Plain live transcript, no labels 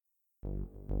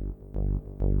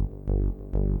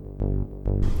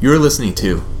You're listening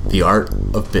to The Art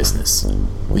of Business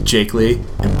with Jake Lee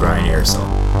and Brian Aersel.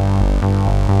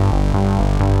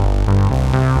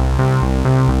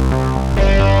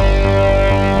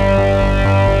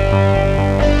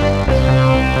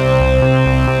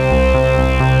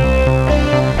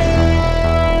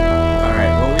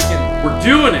 We're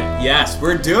doing it! Yes,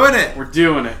 we're doing it! We're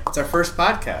doing it. It's our first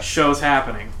podcast. Show's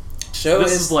happening.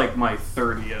 This is like my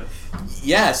 30th.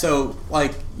 Yeah, so,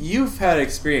 you've had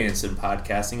experience in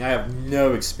podcasting. I have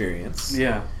no experience.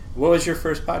 Yeah. What was your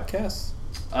first podcast?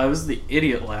 It was the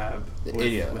Idiot Lab.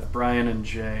 With Brian and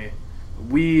Jay.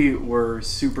 We were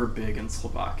super big in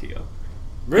Slovakia.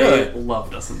 Really? They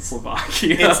loved us in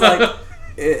Slovakia. It's like,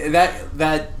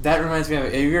 that reminds me of,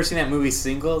 have you ever seen that movie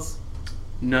Singles?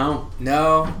 No.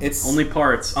 No, it's... Only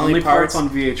parts. Only parts on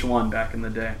VH1 back in the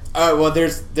day. Well,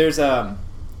 there's a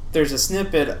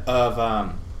snippet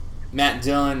of Matt and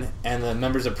Dylan and the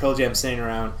members of Pearl Jam sitting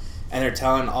around, and they're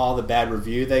telling all the bad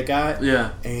review they got.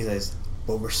 Yeah. And he says,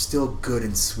 but we're still good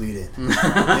in Sweden. They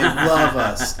love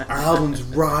us. Our album's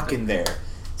rocking there.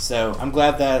 So I'm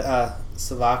glad that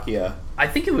Slovakia... I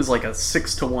think it was like a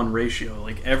 6-to-1 ratio.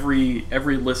 Like every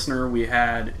listener we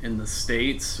had in the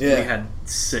States, we had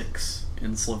 6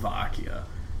 in Slovakia.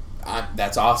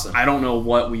 That's awesome. I don't know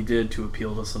what we did to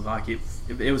appeal to Slovakia.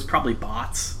 It was probably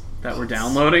bots that were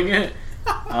downloading it.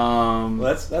 Well,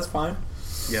 that's fine.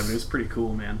 Yeah, but it was pretty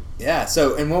cool, man. Yeah.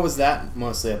 So, and what was that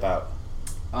mostly about?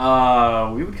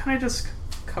 We would kind of just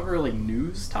cover like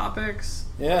news topics.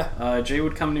 Yeah. Jay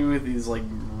would come to me with these like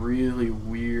really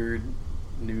weird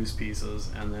news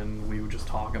pieces, and then we would just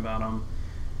talk about them.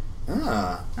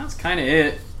 That's kind of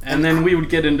it. And then we would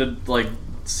get into like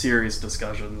serious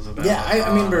discussions about I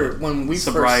remember when we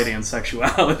sobriety and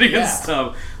sexuality and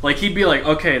stuff. Like he'd be like,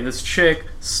 okay, this chick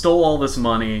stole all this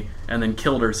money and then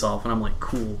killed herself, and I'm like,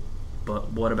 cool,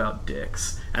 but what about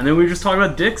dicks? And then we just talk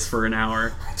about dicks for an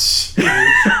hour.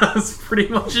 That's pretty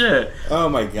much it. Oh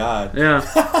my god.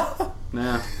 Yeah.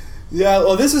 Yeah. Yeah,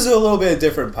 well, this is a little bit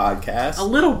different podcast. A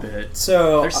little bit.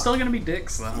 So there's still gonna be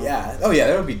dicks though. Yeah. Oh yeah,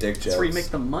 there'll be dick jokes. That's where you make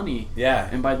the money. Yeah.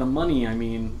 And by the money, I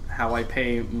mean how I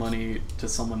pay money to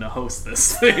someone to host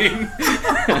this thing.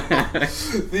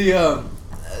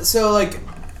 So like,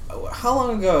 how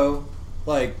long ago,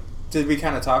 did we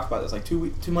kind of talk about this? Like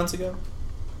 2 months ago?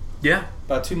 Yeah.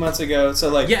 About 2 months ago.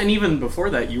 So yeah, and even before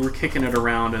that, you were kicking it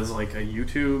around as like a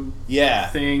YouTube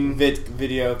thing,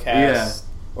 video cast. Yeah.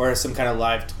 Or some kind of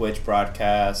live Twitch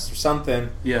broadcast or something.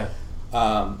 Yeah.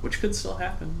 Which could still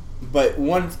happen. But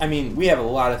we have a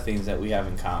lot of things that we have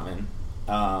in common.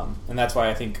 And that's why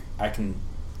I think I can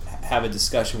have a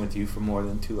discussion with you for more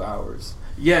than 2 hours.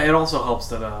 Yeah, it also helps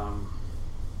that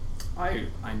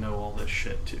I know all this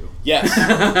shit too. Yes.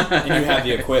 And you have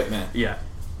the equipment. Yeah.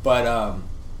 But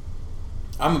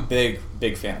I'm a big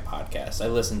fan of podcasts. I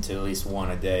listen to at least one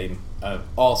a day of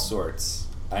all sorts.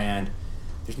 And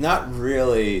there's not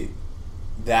really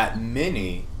that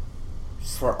many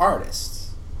for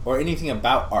artists or anything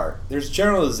about art. There's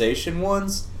generalization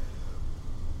ones,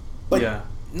 but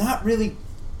not really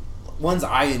ones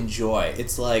I enjoy.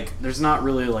 It's like... There's not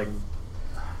really like...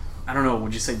 I don't know,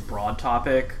 would you say broad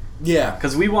topic? Yeah.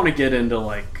 Because we want to get into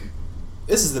like...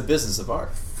 This is the business of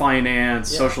art.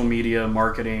 Finance, social media,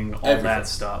 marketing, all that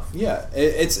stuff. Yeah.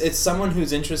 It's someone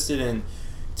who's interested in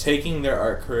taking their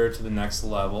art career to the next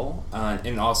level,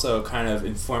 and also kind of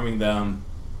informing them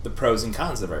the pros and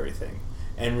cons of everything,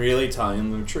 and really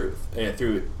telling them the truth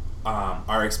through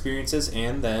our experiences,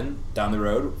 and then down the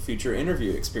road, future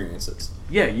interview experiences.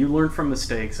 Yeah, you learn from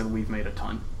mistakes, and we've made a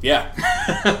ton. Yeah,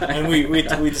 and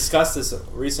we discussed this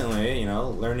recently.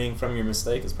 Learning from your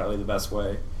mistake is probably the best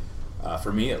way,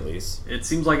 for me at least. It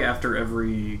seems like after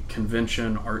every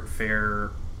convention, art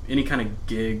fair, any kind of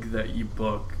gig that you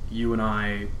book, you and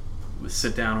I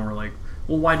sit down and we're like,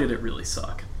 well, why did it really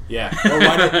suck? Yeah. Or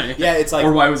why it's like,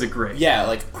 or why was it great? Yeah,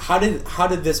 like how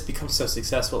did this become so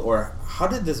successful, or how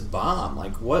did this bomb?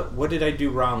 Like what did I do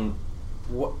wrong?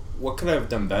 What could I have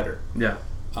done better? Yeah.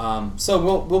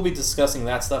 So we'll be discussing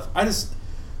that stuff.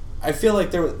 I feel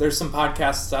like there's some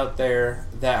podcasts out there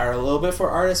that are a little bit for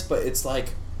artists, but it's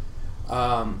like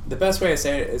the best way to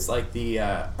say it is like the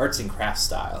arts and crafts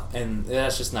style, and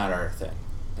that's just not our thing.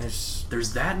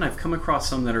 There's that, and I've come across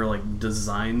some that are like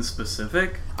design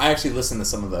specific. I actually listen to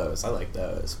some of those. I like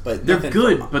those, but they're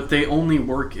good. But they only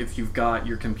work if you've got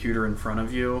your computer in front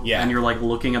of you, and you're like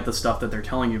looking at the stuff that they're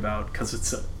telling you about, because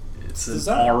it's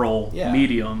an oral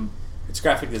medium. It's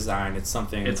graphic design. It's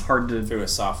something. It's hard to through a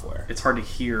software. It's hard to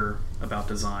hear about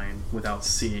design without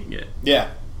seeing it. Yeah.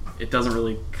 It doesn't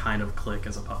really kind of click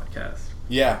as a podcast.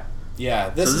 Yeah. Yeah,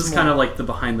 this is kind of like the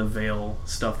behind the veil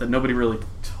stuff that nobody really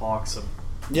talks about.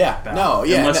 Yeah, no,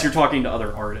 yeah. Unless you're talking to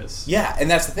other artists. Yeah, and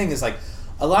that's the thing is like,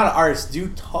 a lot of artists do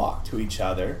talk to each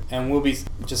other, and we'll be,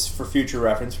 just for future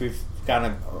reference, we've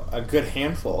got a good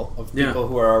handful of people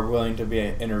who are willing to be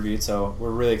interviewed, so we're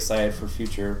really excited for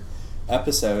future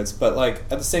episodes. But like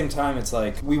at the same time, it's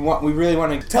like we really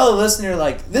want to tell the listener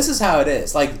like, this is how it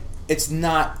is. Like, it's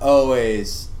not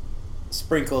always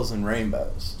sprinkles and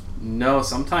rainbows. No,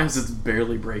 sometimes it's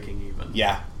barely breaking even.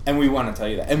 Yeah, and we want to tell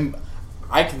you that. And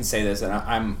I can say this, and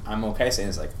I'm okay saying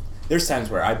this. Like, there's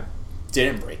times where I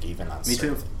didn't break even on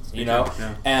certain things, you know.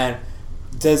 Yeah. And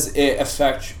does it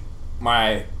affect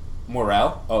my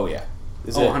morale? Oh yeah.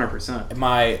 Is 100%. Am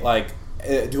I like?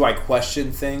 Do I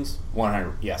question things?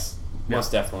 100. Yes.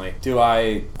 Most definitely. Do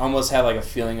I almost have like a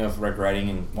feeling of regretting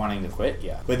and wanting to quit?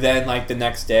 Yeah. But then like the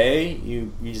next day,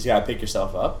 you just gotta pick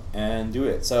yourself up and do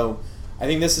it. So I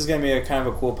think this is going to be a kind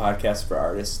of a cool podcast for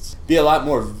artists. Be a lot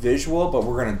more visual, but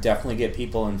we're going to definitely get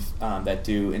people in that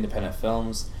do independent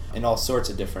films and all sorts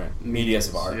of different medias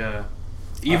of art. Yeah.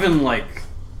 Even like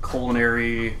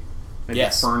culinary, maybe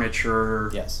furniture.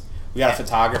 Yes. We got a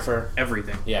photographer.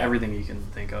 Everything. Yeah. Everything you can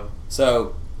think of.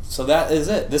 So that is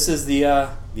it. This is the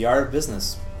art of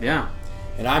business. Yeah.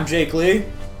 And I'm Jake Lee.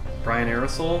 Brian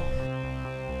Aerosol.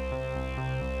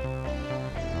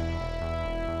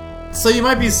 So you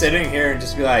might be sitting here and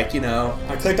just be like, you know,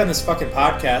 I clicked on this fucking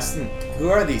podcast and who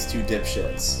are these two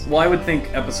dipshits? Well, I would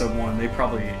think episode 1, they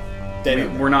probably...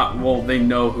 we're not... Well, they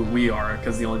know who we are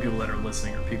because the only people that are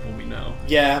listening are people we know.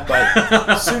 Yeah,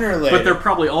 but sooner or later... But they're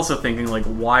probably also thinking, like,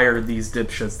 why are these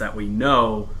dipshits that we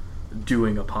know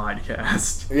doing a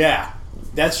podcast? Yeah,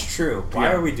 that's true.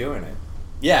 Why are we doing it?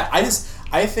 Yeah, I just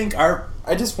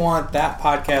want that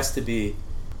podcast to be...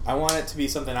 I want it to be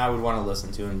something I would want to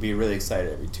listen to and be really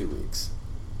excited every 2 weeks.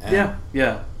 And,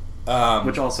 yeah.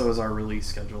 Which also is our release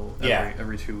schedule.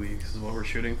 Every 2 weeks is what we're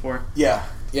shooting for. Yeah.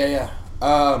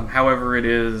 However, it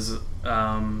is...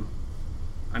 I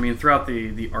mean, throughout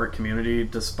the art community,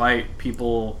 despite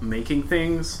people making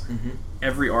things,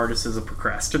 every artist is a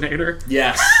procrastinator.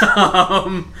 Yes.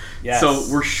 Yes. So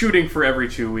we're shooting for every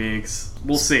 2 weeks.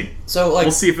 We'll see. So like,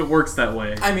 we'll see if it works that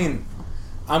way. I mean...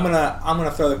 I'm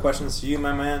gonna throw the questions to you,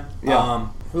 my man. Yeah.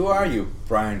 Who are you,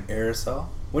 Brian Aerosol?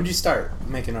 When did you start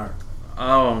making art?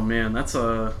 Oh man, that's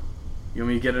a... You want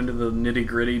me to get into the nitty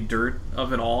gritty dirt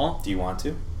of it all? Do you want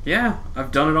to? Yeah,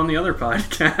 I've done it on the other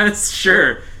podcast.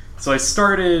 Sure. So I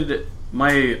started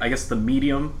I guess the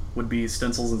medium would be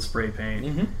stencils and spray paint.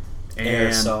 Mm-hmm.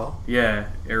 And aerosol. Yeah,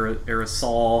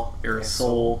 aerosol.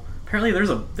 Apparently,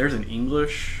 there's an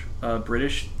English,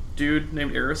 British dude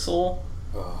named Aerosol.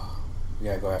 Oh. We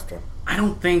gotta go after him. I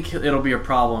don't think it'll be a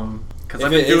problem because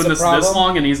I've been doing this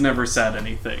long and he's never said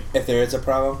anything. If there is a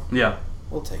problem, yeah,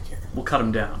 we'll take care of him. We'll cut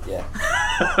him down.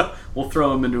 Yeah, we'll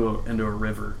throw him into a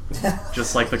river,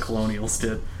 just like the colonials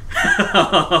did.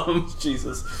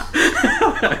 Jesus,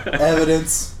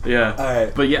 evidence. Yeah. All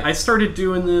right. But yeah, I started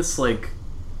doing this like,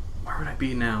 where would I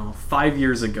be now? 5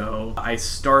 years ago. I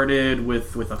started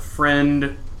with a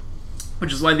friend,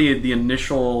 which is why the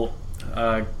initial.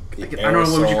 I don't know,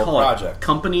 what would you call it?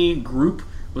 Company group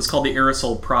was called the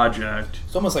Aerosol Project.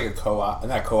 It's almost like a co-op,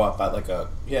 not co-op, but like a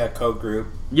co-group.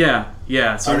 Yeah.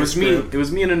 So Artist group. It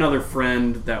was me and another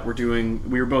friend that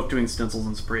we were both doing stencils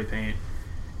and spray paint,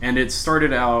 and it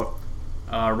started out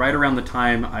right around the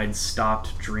time I'd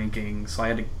stopped drinking, so I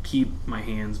had to keep my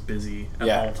hands busy at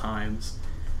all times.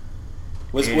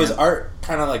 Was art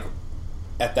kind of like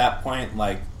at that point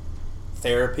like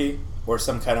therapy or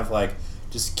some kind of like?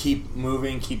 Just keep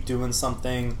moving, keep doing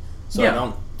something, so I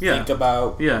don't think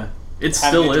about... Yeah, it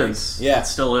still is. Yeah. It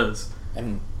still is.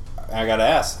 And I gotta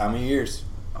ask, how many years?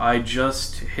 I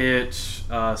just hit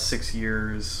 6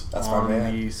 years on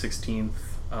the 16th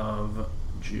of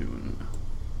June.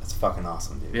 That's fucking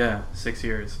awesome, dude. Yeah, 6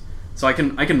 years. So I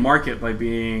can mark it by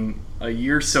being a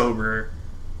year sober,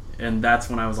 and that's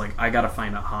when I was like, I gotta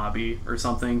find a hobby or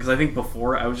something, because I think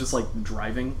before I was just like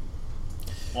driving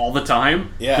all the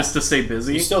time, just to stay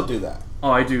busy. You still do that?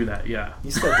 Oh, I do that, yeah.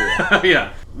 You still do that?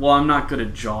 Yeah. Well, I'm not good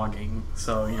at jogging,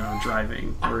 so,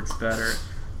 driving works better.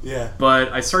 Yeah.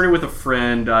 But I started with a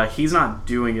friend. He's not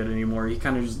doing it anymore. He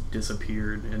kind of just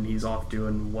disappeared, and he's off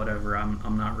doing whatever.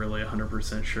 I'm not really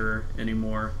 100% sure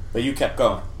anymore. But you kept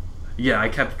going? Yeah, I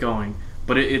kept going.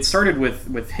 But it started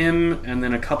with him, and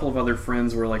then a couple of other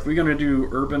friends were like, we're going to do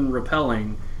urban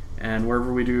rappelling. And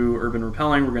wherever we do urban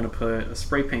rappelling, we're going to put a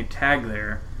spray paint tag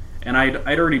there. And I'd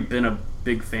already been a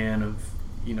big fan of,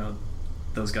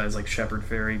 those guys like Shepard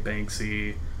Fairey,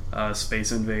 Banksy,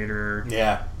 Space Invader.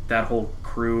 Yeah. That whole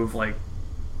crew of, like,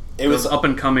 it was up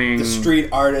and coming, the street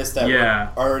artists that Yeah.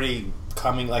 were already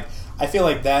coming. Like, I feel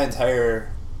like that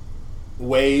entire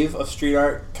wave of street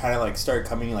art kind of like started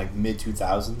coming in like mid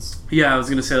 2000s. Yeah, I was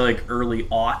gonna say like early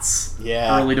aughts.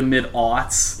 Yeah. Early to mid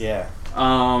aughts. Yeah.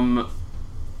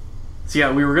 So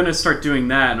yeah, we were gonna start doing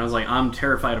that, and I was like, I'm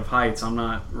terrified of heights. I'm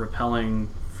not rappelling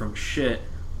from shit,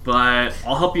 but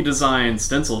I'll help you design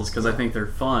stencils because I think they're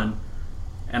fun,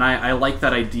 and I like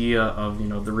that idea of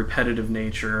the repetitive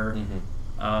nature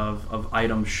of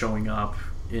items showing up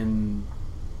in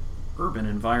urban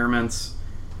environments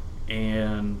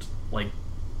and like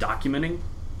documenting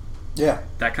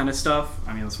that kind of stuff.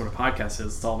 I mean, that's what a podcast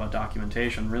is. It's all about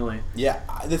documentation, really. Yeah,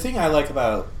 the thing I like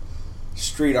about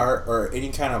street art or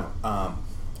any kind of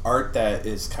art that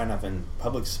is kind of in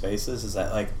public spaces is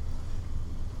that, like,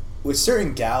 with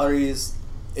certain galleries,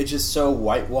 it's just so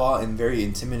white wall and very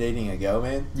intimidating to go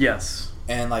in. Yes.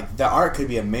 And, like, the art could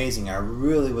be amazing. I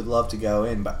really would love to go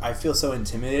in, but I feel so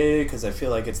intimidated because I feel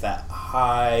like it's that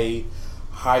highbrow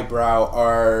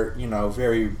art,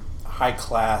 very high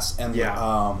class. And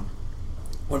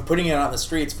when putting it on the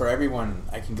streets for everyone,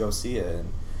 I can go see it.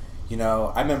 And,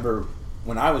 I remember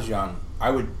when I was young,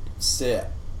 I would sit,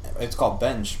 it's called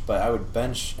bench, but I would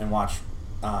bench and watch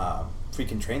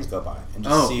freaking trains go by and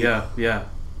just see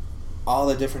all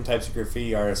the different types of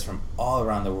graffiti artists from all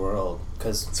around the world.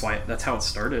 Cause that's how it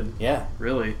started. Yeah.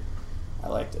 Really. I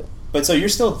liked it. But so you're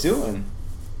still doing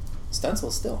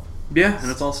stencils still? Yeah,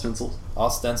 and it's all stencils. All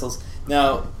stencils.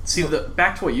 Now, see,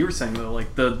 back to what you were saying though,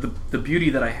 like the beauty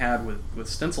that I had with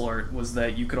stencil art was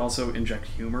that you could also inject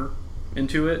humor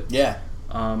into it. Yeah.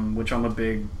 Which I'm a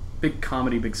big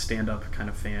comedy, big stand-up kind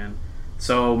of fan.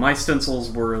 So my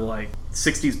stencils were like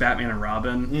 60s Batman and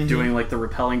Robin doing like the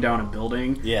rappelling down a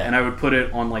building. Yeah. And I would put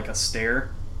it on like a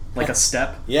stair, like a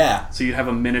step. Yeah. So you'd have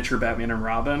a miniature Batman and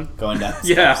Robin going down.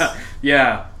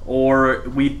 Yeah. Or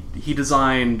he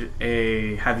designed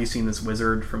a Have You Seen This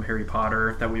Wizard from Harry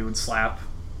Potter that we would slap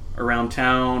around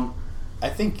town. I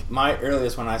think my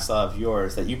earliest one I saw of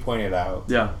yours that you pointed out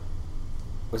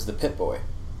was the Pip-Boy.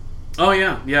 Oh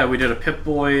yeah, we did a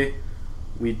Pip-Boy.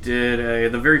 We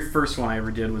did the very first one I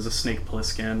ever did was a Snake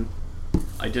Plissken.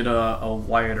 I did a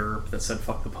Wyatt Earp that said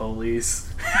 "fuck the police,"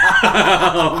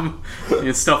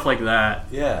 and stuff like that.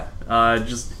 Yeah.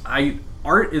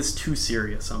 Art is too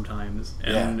serious sometimes,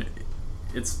 and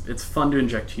it's fun to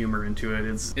inject humor into it.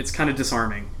 It's kind of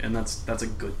disarming, and that's a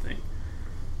good thing.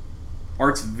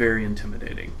 Art's very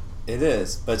intimidating. It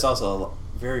is, but it's also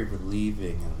very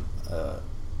relieving and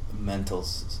mental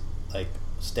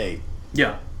state.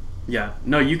 Yeah.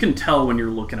 No, you can tell when you're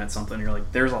looking at something. You're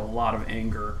like, there's a lot of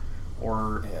anger,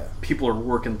 or people are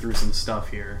working through some stuff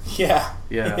here. Yeah.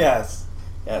 Yes.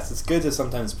 It's good to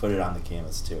sometimes put it on the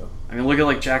canvas too. I mean, look at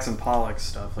like Jackson Pollock's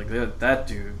stuff. Like that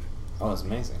dude. Oh, it's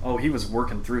amazing. Oh, he was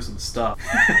working through some stuff.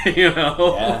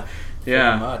 Yeah.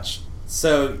 Pretty much.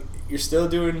 So you're still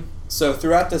doing. So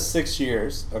throughout the 6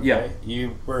 years,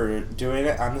 you were doing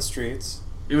it on the streets.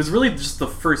 It was really just the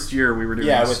first year we were doing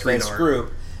street with this art.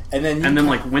 group. And then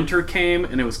like winter came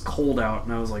and it was cold out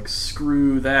and I was like,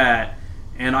 screw that.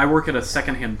 And I work at a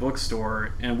secondhand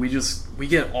bookstore and we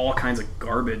get all kinds of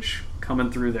garbage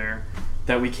coming through there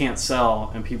that we can't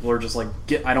sell, and people are just like,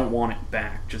 I don't want it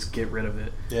back, just get rid of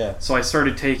it. Yeah. So I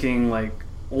started taking like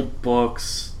old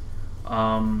books,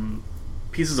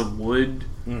 pieces of wood.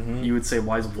 You would say,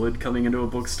 why is wood coming into a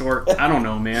bookstore? I don't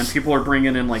know, man. People are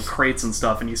bringing in like crates and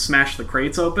stuff, and you smash the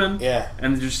crates open,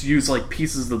 and just use like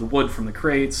pieces of the wood from the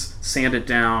crates, sand it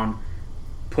down,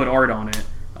 put art on it,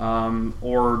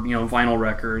 or vinyl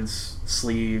records,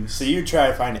 sleeves. So you try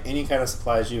to find any kind of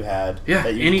supplies you had. Yeah,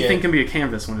 anything can be a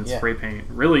canvas when it's spray paint.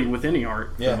 Really, with any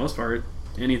art, for the most part,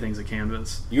 anything's a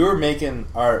canvas. You were making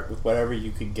art with whatever you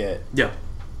could get. Yeah,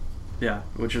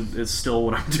 which is still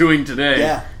what I'm doing today.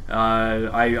 Yeah.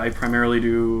 I primarily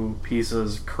do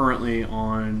pieces currently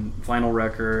on vinyl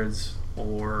records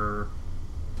or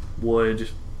wood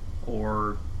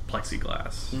or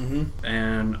plexiglass.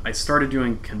 And I started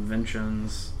doing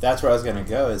conventions. That's where I was going to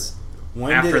go is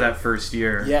after that first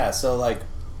year. Yeah, so like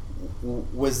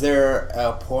was there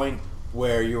a point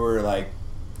where you were like,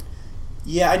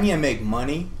 I need to make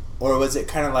money? Or was it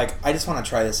kind of like, I just want to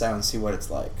try this out and see what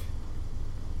it's like?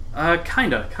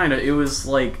 Kinda. It was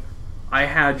like I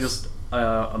had just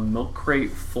a milk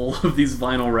crate full of these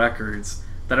vinyl records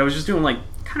that I was just doing like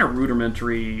kind of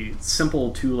rudimentary,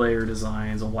 simple 2-layer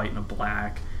designs, a white and a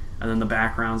black, and then the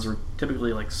backgrounds were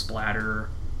typically like splatter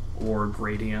or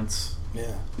gradients.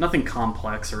 Yeah. Nothing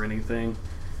complex or anything.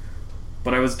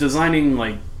 But I was designing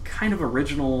like kind of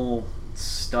original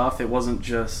stuff. It wasn't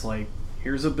just like,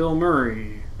 here's a Bill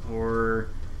Murray or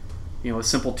a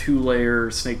simple 2-layer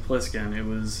Snake Plissken.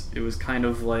 It was kind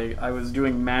of like I was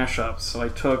doing mashups. So I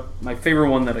took my favorite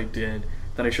one that I did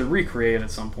that I should recreate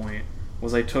at some point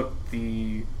was I took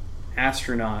the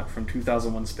astronaut from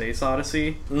 2001: Space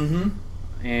Odyssey,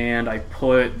 and I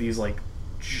put these like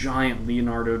giant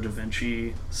Leonardo da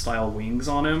Vinci style wings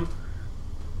on him,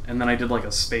 and then I did like a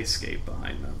spacescape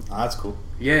behind them. Oh, that's cool.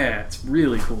 Yeah, it's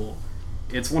really cool.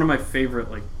 It's one of my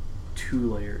favorite like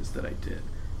 2 layers that I did.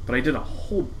 But I did a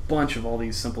whole bunch of all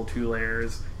these simple 2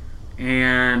 layers,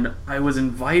 and I was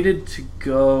invited to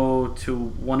go to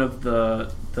one of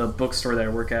the bookstore that I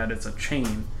work at. It's a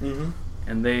chain,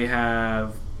 and they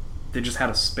just had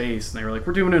a space, and they were like,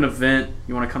 "We're doing an event.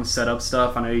 You want to come set up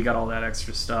stuff? I know you got all that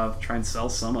extra stuff. Try and sell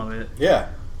some of it." Yeah.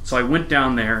 So I went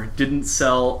down there, didn't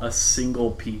sell a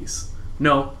single piece.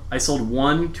 No, I sold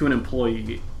one to an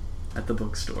employee at the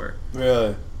bookstore.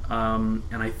 Really?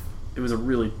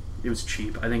 It was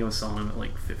cheap. I think I was selling them at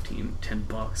like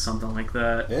 $10, something like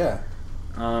that. Yeah.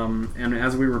 And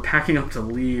as we were packing up to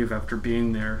leave after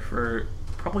being there for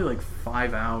probably like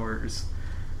 5 hours,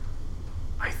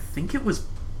 I think it was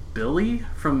Billy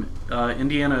from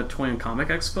Indiana Toy and Comic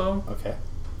Expo. Okay.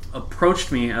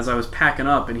 Approached me as I was packing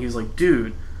up, and he was like,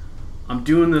 "Dude, I'm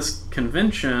doing this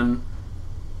convention.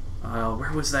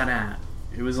 Where was that at?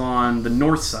 It was on the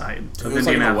north side of Indianapolis.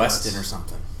 Like in the Weston or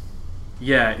something.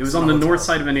 Yeah, it was on the north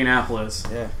side of Indianapolis.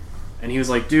 Yeah. And he was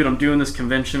like, "Dude, I'm doing this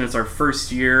convention. It's our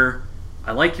first year.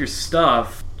 I like your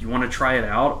stuff. You want to try it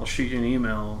out? I'll shoot you an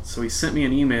email." So he sent me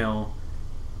an email,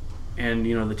 and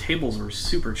the tables were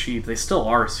super cheap. They still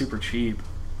are super cheap,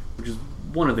 which is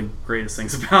one of the greatest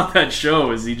things about that show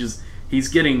is he's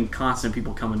getting constant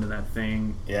people coming to that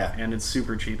thing. Yeah. And it's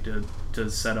super cheap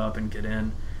to set up and get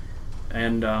in.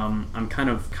 And I'm kind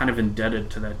of indebted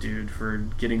to that dude for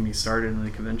getting me started in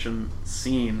the convention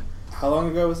scene. How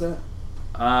long ago was that?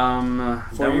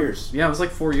 4 years. Yeah, it was like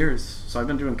 4 years. So I've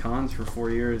been doing cons for 4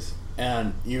 years.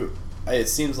 And it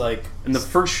seems like... In the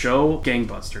first show,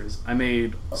 gangbusters. I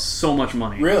made so much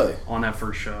money. Really? On that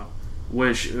first show.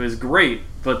 Which was great,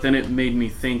 but then it made me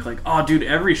think like, oh dude,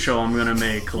 every show I'm gonna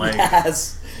make like...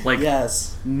 Yes!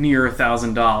 Near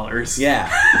 $1,000.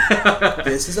 Yeah.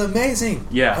 This is amazing.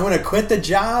 Yeah. I'm gonna quit the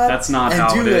job. That's not how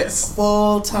it is. And do it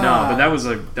full time. No, but that was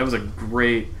a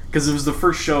great, because it was the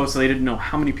first show, so they didn't know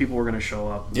how many people were gonna show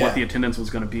up, what the attendance was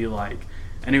gonna be like,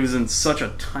 and it was in such a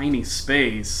tiny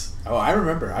space. Oh, I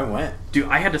remember. I went. Dude,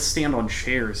 I had to stand on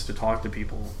chairs to talk to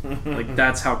people. Like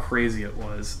that's how crazy it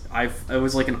was. I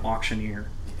was like an auctioneer.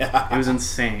 Yeah. It was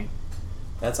insane.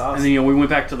 That's awesome. And then we went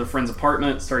back to the friend's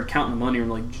apartment, started counting the money, and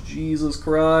we're like, Jesus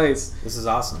Christ. This is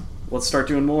awesome. Let's start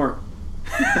doing more.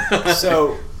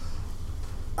 So,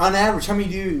 on average, how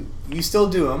many do you still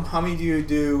do them? How many do you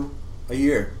do a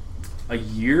year? A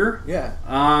year? Yeah.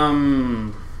 How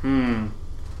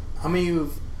many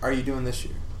are you doing this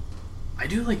year? I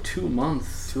do like 2 a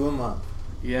month. 2 a month.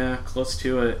 Yeah, close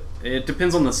to it. It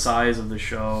depends on the size of the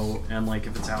show and like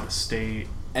if it's out of state.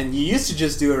 And you used to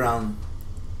just do around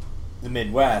the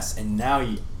Midwest, and now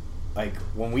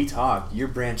when we talk, you're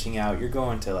branching out. You're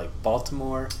going to like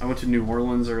Baltimore. I went to New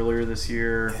Orleans earlier this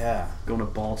year. Yeah. Going to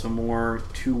Baltimore.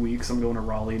 2 weeks I'm going to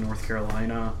Raleigh, North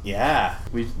Carolina. Yeah.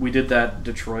 We did that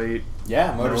Detroit.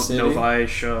 Yeah, Motor City. Novi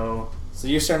show. So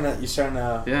you're starting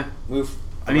to move.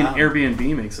 I mean,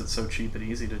 Airbnb makes it so cheap and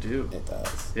easy to do. It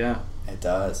does. Yeah. It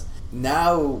does.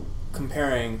 Now,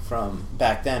 comparing from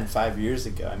back then, 5 years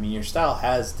ago, I mean, your style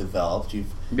has developed.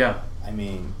 Yeah.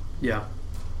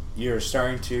 You're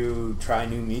starting to try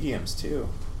new mediums too.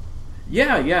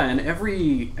 Yeah, and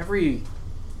every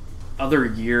other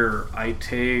year I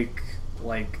take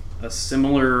like a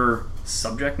similar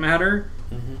subject matter,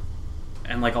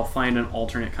 and like I'll find an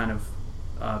alternate kind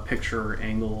of picture or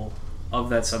angle of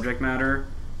that subject matter,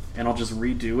 and I'll just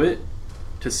redo it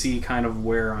to see kind of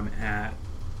where I'm at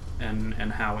and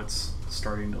how it's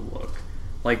starting to look.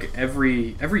 Like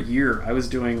every year I was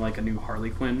doing like a new Harley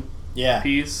Quinn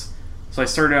piece. So I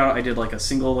started out, I did like a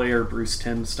single layer Bruce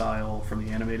Timm style from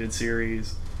the animated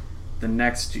series. The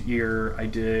next year I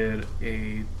did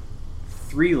a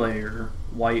 3-layer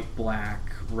white,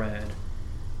 black, red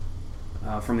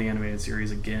from the animated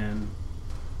series again.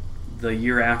 The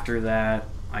year after that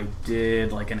I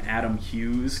did like an Adam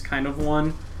Hughes kind of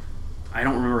one. I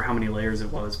don't remember how many layers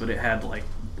it was, but it had like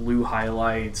blue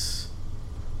highlights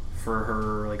for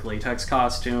her like latex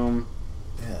costume.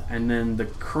 Yeah. And then the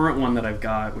current one that I've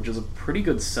got, which is a pretty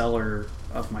good seller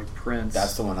of my prints.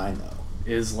 That's the one I know.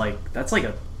 That's like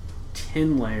a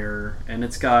 10-layer, and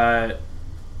it's got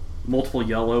multiple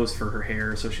yellows for her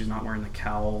hair, so she's not wearing the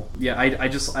cowl. Yeah,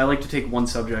 I like to take one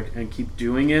subject and keep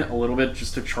doing it a little bit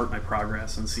just to chart my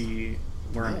progress and see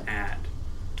where I'm at.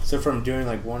 So from doing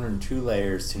like 1 or 2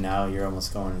 layers to now you're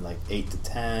almost going like 8 to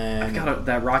 10. I've got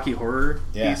that Rocky Horror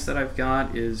piece that I've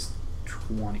got is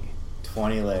 20.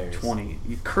 20 layers. 20.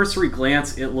 Cursory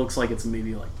glance, it looks like it's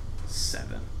maybe like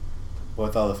 7.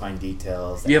 With all the fine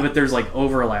details. Yeah, but there's like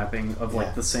overlapping of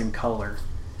like the same color.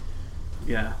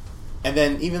 Yeah. And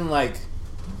then even like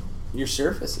your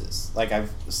surfaces, like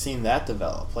I've seen that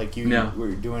develop. Like you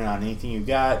were doing it on anything you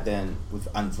got, then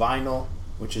on vinyl,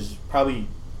 which is probably,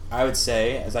 I would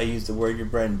say, as I use the word, your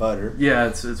bread and butter. Yeah,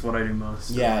 it's what I do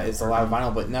most. Yeah, it's a lot of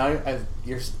vinyl, but now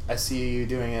I see you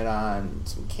doing it on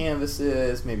some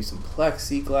canvases, maybe some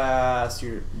plexiglass,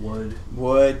 your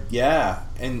wood, yeah,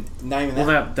 and not even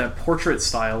that portrait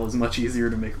style is much easier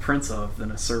to make prints of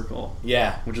than a circle.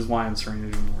 Yeah, which is why I'm starting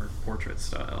to do more portrait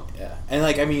style. Yeah, and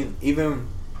like I mean, even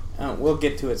we'll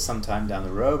get to it sometime down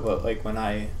the road, but like when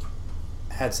I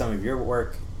had some of your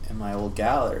work in my old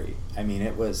gallery, I mean,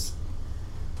 it was.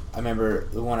 I remember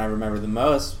the one I remember the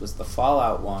most was the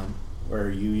Fallout one, where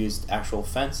you used actual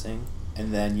fencing,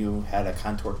 and then you had a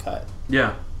contour cut.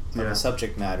 Yeah. Of the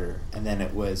subject matter, and then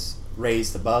it was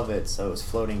raised above it, so it was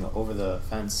floating over the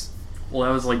fence. Well,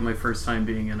 that was like my first time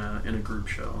being in a group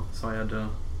show, so I had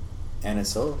to. And it's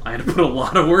so. I had to put a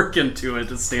lot of work into it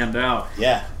to stand out.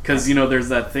 Yeah. Because there's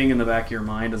that thing in the back of your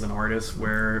mind as an artist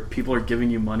where people are giving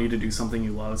you money to do something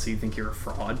you love, so you think you're a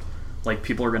fraud. Like,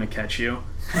 people are going to catch you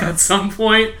at some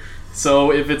point.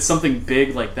 So if it's something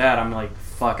big like that, I'm like,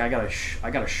 fuck, I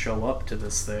gotta show up to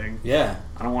this thing. Yeah.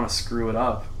 I don't want to screw it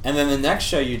up. And then the next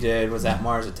show you did was that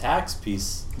Mars Attacks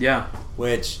piece. Yeah.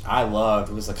 Which I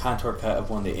loved. It was a contour cut of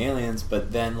one of the aliens,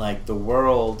 but then, like, the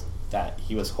world that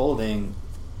he was holding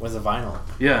was a vinyl.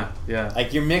 Yeah, yeah.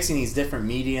 Like, you're mixing these different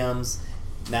mediums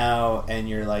now, and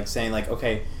you're, like, saying, like,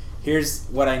 okay, here's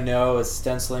what I know is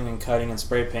stenciling and cutting and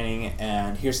spray painting,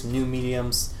 and here's some new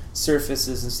mediums,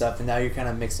 surfaces and stuff, and now you're kind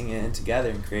of mixing it in together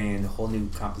and creating a whole new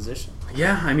composition.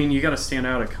 Yeah, I mean, you got to stand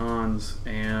out at cons,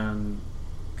 and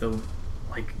the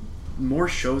more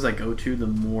shows I go to, the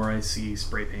more I see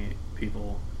spray paint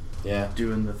people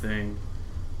doing the thing.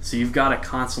 So you've got to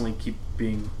constantly keep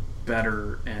being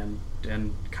better and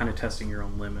kind of testing your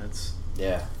own limits.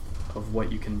 Yeah. Of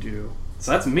what you can do.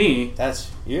 So that's me.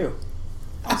 That's you.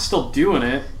 I'm still doing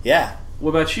it. Yeah.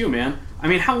 What about you, man? I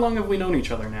mean, how long have we known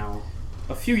each other now?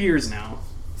 A few years now.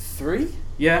 3?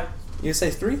 Yeah. You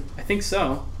say 3? I think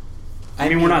so. I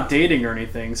mean, we're not dating or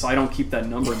anything, so I don't keep that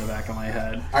number in the back of my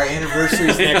head. Our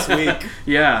anniversary's next week.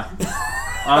 Yeah.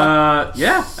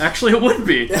 Yeah, actually it would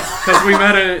be. Because we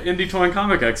met at Indie Toy and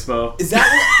Comic Expo. Is that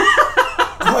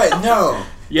what? No.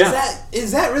 Yeah.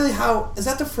 Is that really how... Is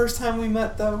that the first time we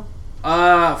met, though?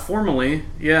 Formally,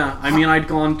 yeah. I mean, I'd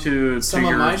gone to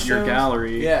your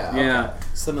gallery. Yeah, okay. Yeah.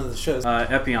 Some of the shows.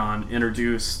 Epion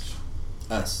introduced...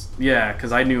 us. Yeah,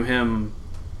 because I knew him...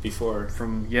 Before.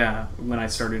 From, when I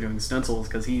started doing stencils,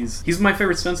 because he's my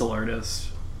favorite stencil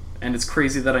artist. And it's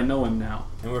crazy that I know him now.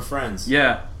 And we're friends.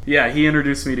 Yeah. Yeah, he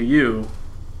introduced me to you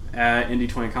at Indie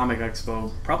Toy and Comic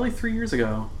Expo probably 3 years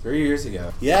ago. 3 years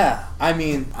ago. Yeah. I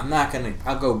mean,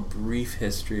 I'll go brief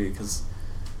history, because...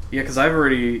 Yeah, because I've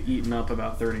already eaten up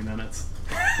about 30 minutes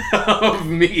of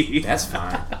me. That's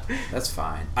fine. That's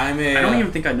fine. I don't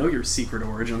even think I know your secret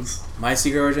origins. My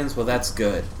secret origins? Well, that's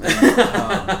good.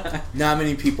 Not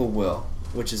many people will,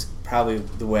 which is probably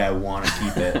the way I want to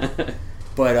keep it.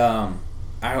 But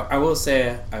I will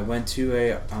say I went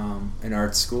to an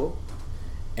art school,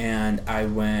 and I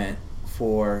went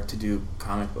to do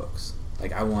comic books.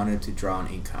 Like, I wanted to draw an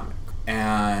ink comic.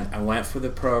 And I went for the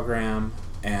program,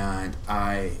 and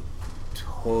I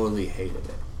totally hated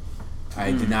it.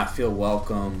 I did not feel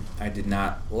welcome. I did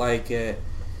not like it.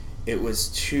 It was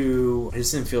I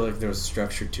just didn't feel like there was a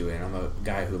structure to it. I'm a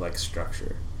guy who likes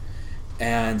structure.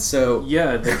 And so...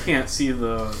 Yeah, they can't see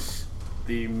the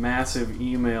massive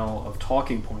email of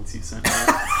talking points you sent me.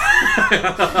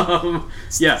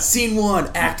 Yeah. Scene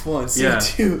 1, Act 1, Scene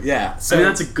 2. Yeah. So, I mean,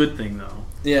 that's a good thing, though.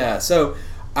 Yeah, so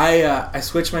I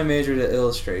switched my major to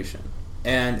illustration.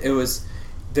 And there was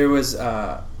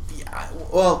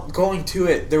going to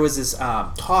it, there was this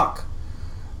talk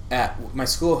at my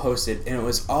school hosted, and it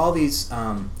was all these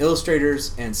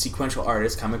illustrators and sequential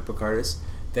artists, comic book artists,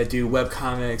 that do web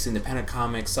comics, independent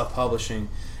comics, self-publishing,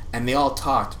 and they all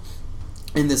talked.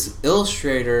 And this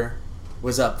illustrator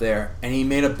was up there, and he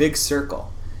made a big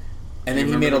circle. And then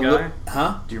he made a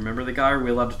Huh? Do you remember the guy? Are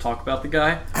we allowed to talk about the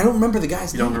guy? I don't remember the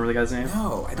guy's name. You don't remember the guy's name?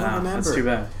 No, I don't remember. That's too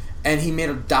bad. And he made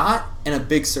a dot and a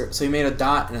big circle. So he made a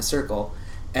dot and a circle.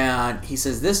 And he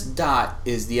says this dot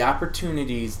is the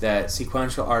opportunities that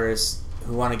sequential artists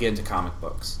who want to get into comic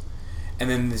books. And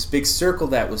then this big circle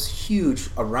that was huge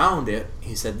around it,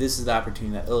 he said this is the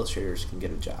opportunity that illustrators can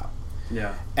get a job.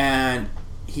 Yeah. And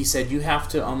he said you have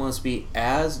to almost be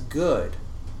as good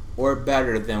or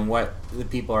better than what the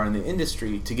people are in the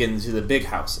industry to get into the big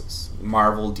houses.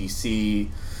 Marvel, DC,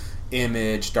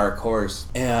 Image, Dark Horse.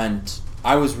 And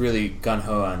I was really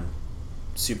gung-ho on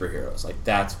superheroes. Like,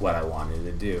 that's what I wanted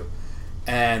to do.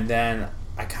 And then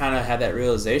I kind of had that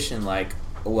realization, like,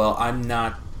 well, I'm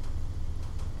not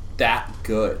that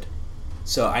good.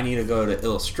 So I need to go to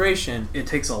illustration. It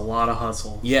takes a lot of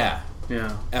hustle. Yeah.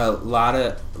 Yeah. A lot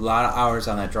of hours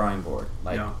on that drawing board.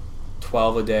 Like,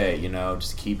 12 a day,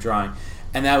 just keep drawing.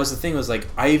 And that was the thing, was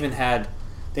like, they even had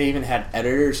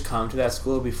editors come to that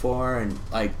school before and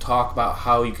like talk about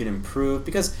how you could improve,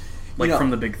 because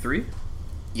from the big three.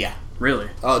 Yeah. Really?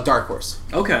 Oh, Dark Horse.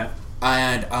 Okay.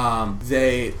 And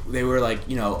they were like,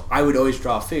 I would always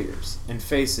draw figures and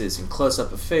faces and close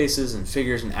up of faces and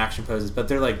figures and action poses, but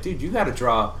they're like, dude, you got to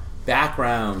draw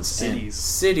backgrounds and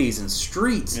cities and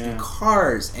streets and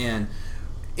cars and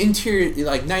interior,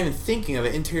 like not even thinking of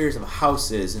it, interiors of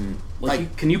houses and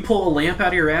like can you pull a lamp out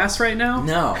of your ass right now?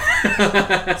 No.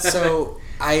 So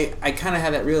I kind of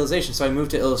had that realization. So I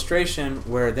moved to illustration,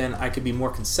 where then I could be more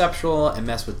conceptual and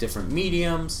mess with different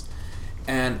mediums,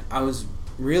 and I was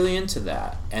really into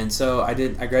that. And so I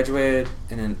graduated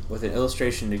with an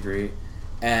illustration degree,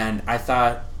 and I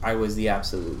thought I was the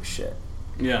absolute shit.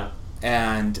 Yeah.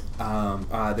 And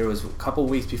there was a couple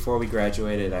weeks before we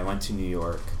graduated, I went to New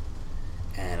York,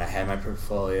 and I had my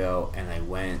portfolio, and I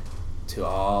went to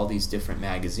all these different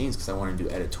magazines because I wanted to do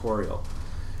editorial.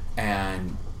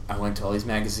 And I went to all these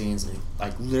magazines, and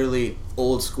like literally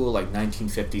old school, like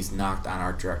 1950s, knocked on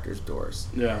art directors' doors.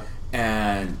 Yeah.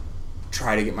 And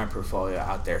try to get my portfolio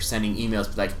out there, sending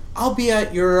emails like, I'll be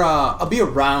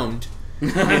around.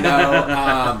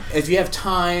 If you have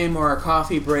time or a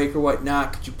coffee break or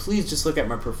whatnot, could you please just look at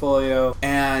my portfolio?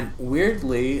 And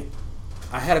weirdly,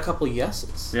 I had a couple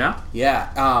yeses. Yeah?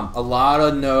 Yeah. A lot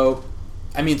of no.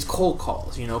 I mean, it's cold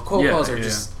calls. Cold calls are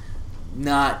just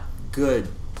not good.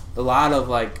 A lot of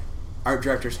like art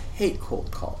directors hate cold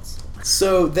calls.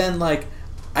 So then like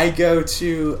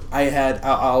I'll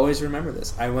always remember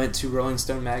this. I went to Rolling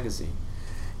Stone magazine,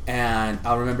 and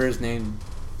I'll remember his name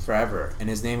forever. And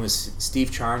his name was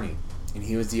Steve Charney, and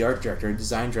he was the art director,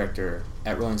 design director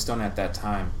at Rolling Stone at that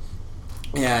time.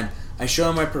 And I show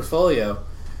him my portfolio,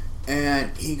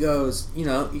 and he goes, you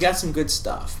got some good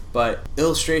stuff, but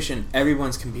illustration,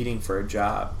 everyone's competing for a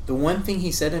job. The one thing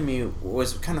he said to me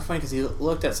was kind of funny, because he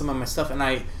looked at some of my stuff, and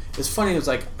it was funny. It was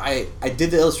like I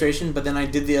did the illustration, but then I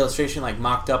did the illustration like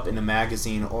mocked up in a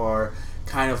magazine, or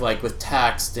kind of like with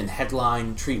text and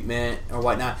headline treatment or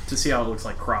whatnot, to see how it looks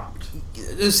like cropped,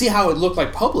 to see how it looked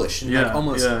like published, and like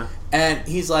almost. Yeah. And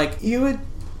he's like, you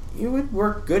would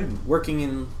work good working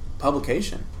in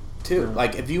publication too. Yeah.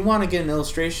 Like, if you want to get an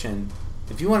illustration,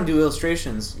 if you want to do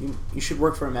illustrations, you should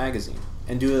work for a magazine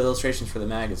and do illustrations for the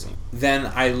magazine.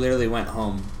 Then I literally went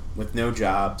home with no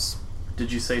jobs.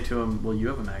 Did you say to him, well, you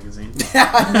have a magazine?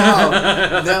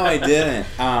 No, I didn't.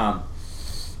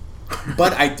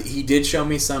 But he did show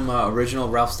me some original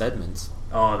Ralph Steadmans.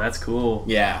 Oh, that's cool.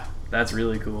 Yeah. That's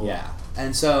really cool. Yeah.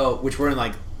 And so, which were in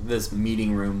like this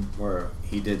meeting room where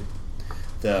he did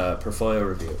the portfolio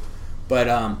review. But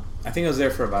I think I was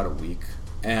there for about a week,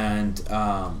 and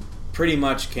pretty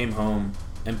much came home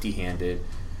empty-handed.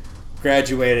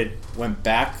 Graduated, went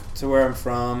back to where I'm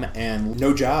from, and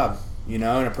no job, and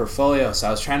a portfolio. So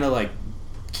I was trying to like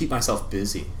keep myself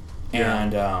busy. Yeah.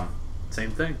 And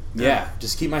same thing. Yeah,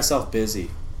 just keep myself busy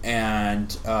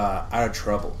and out of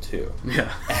trouble too.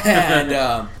 Yeah.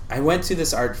 And I went to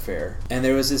this art fair, and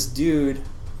there was this dude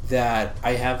that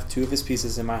I have 2 of his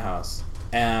pieces in my house,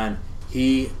 and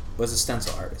he was a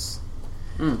stencil artist.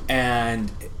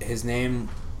 And his name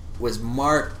was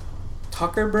Mark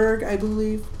Tuckerberg, I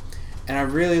believe, and I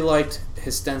really liked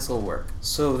his stencil work.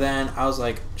 So then I was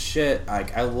like, shit,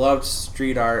 I loved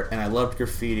street art, and I loved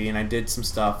graffiti, and I did some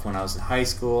stuff when I was in high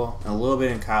school and a little bit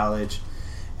in college,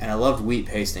 and I loved wheat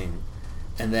pasting.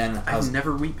 And then I've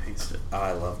never wheat pasted. Oh,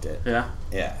 I loved it.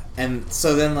 Yeah. And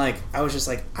so then like I was just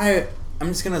like, I'm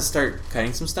just gonna start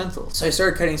cutting some stencils. So I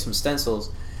started cutting some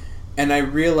stencils, and I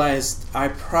realized I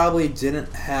probably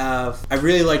didn't have. I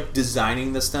really liked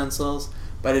designing the stencils,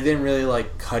 but I didn't really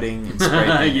like cutting and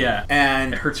spraying. Yeah.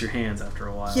 And it hurts your hands after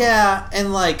a while. Yeah,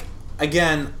 and like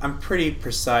again, I'm pretty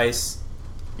precise.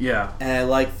 Yeah. And I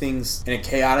like things in a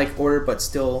chaotic order, but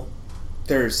still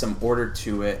there's some order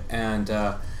to it. And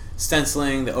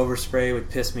stenciling, the overspray would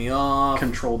piss me off.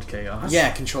 Controlled chaos.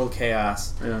 Yeah, controlled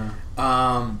chaos.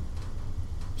 Yeah.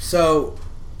 So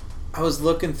I was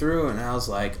looking through, and I was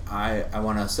like, I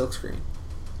want a silkscreen.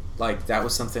 Like, that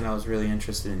was something I was really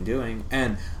interested in doing.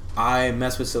 And I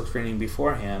messed with silkscreening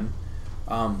beforehand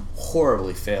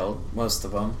Horribly failed, most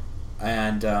of them.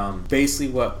 And basically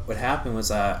what happened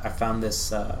was I found this,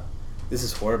 this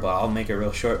is horrible, I'll make it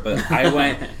real short, but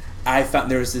I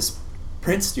found there was this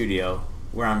print studio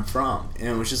where I'm from, and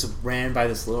it was just ran by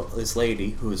this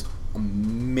lady who was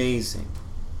amazing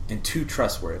and too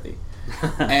trustworthy.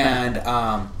 And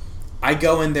I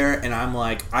go in there and I'm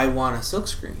like, I want a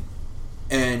silkscreen.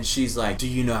 And she's like, do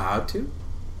you know how to?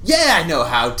 Yeah, I know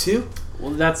how to.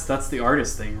 Well, that's the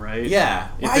artist thing, right? Yeah.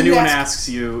 If anyone asks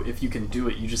you if you can do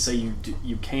it, you just say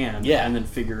you can, and then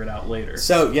figure it out later.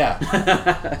 So,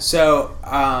 yeah. So,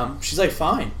 she's like,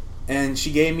 fine. And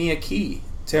she gave me a key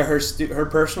to her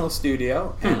personal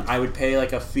studio, and I would pay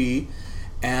like a fee,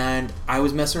 and I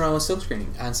was messing around with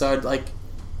silkscreening. And so I'd like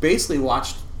basically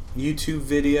watch YouTube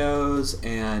videos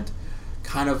and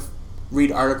kind of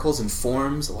read articles and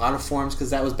forums, a lot of forums, because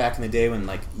that was back in the day when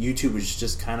like YouTube was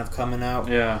just kind of coming out.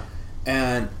 Yeah.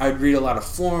 And I'd read a lot of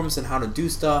forums and how to do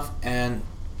stuff, and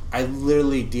I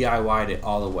literally DIY'd it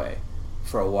all the way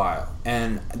for a while.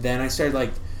 And then I started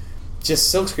like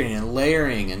just silkscreening and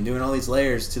layering and doing all these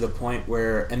layers to the point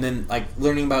where, and then like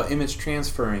learning about image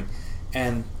transferring,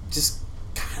 and just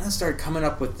kind of started coming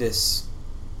up with this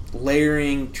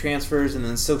layering transfers and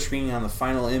then silkscreening on the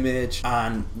final image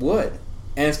on wood.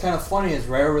 And it's kind of funny, it's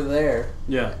right over there.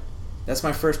 Yeah. That's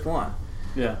my first one.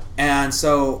 Yeah. And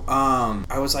so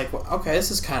I was like, well, okay,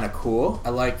 this is kind of cool. I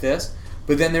like this.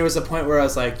 But then there was a point where I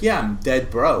was like, yeah, I'm dead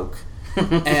broke.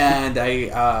 And I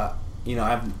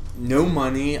have no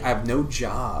money. I have no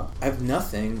job. I have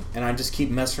nothing. And I just keep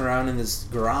messing around in this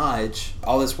garage,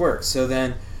 all this work. So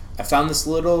then I found this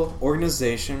little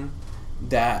organization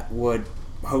that would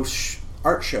host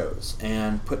art shows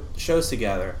and put shows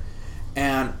together.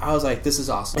 And I was like, this is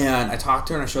awesome. And I talked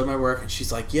to her and I showed my work, and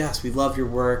she's like, yes, we love your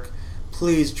work.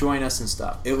 Please join us and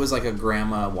stuff. It was like a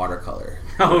grandma watercolor.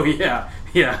 Oh, yeah.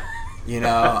 Yeah. You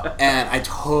know? And I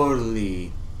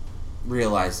totally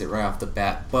realized it right off the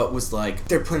bat, but was like,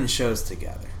 they're putting shows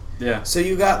together. Yeah. So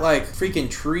you got like freaking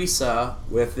Teresa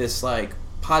with this like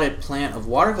potted plant of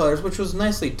watercolors, which was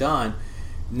nicely done,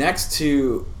 next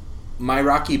to my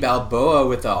Rocky Balboa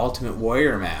with the Ultimate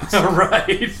Warrior mask.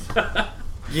 Right.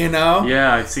 You know?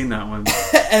 Yeah, I've seen that one.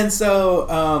 And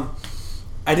so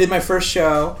I did my first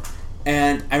show,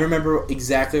 and I remember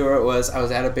exactly where it was. I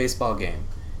was at a baseball game,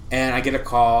 and I get a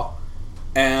call,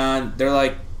 and they're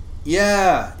like,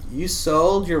 yeah, you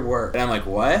sold your work. And I'm like,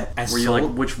 what? Were you like,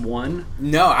 which one?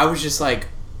 No, I was just like,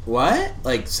 what?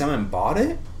 Like, someone bought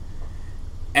it?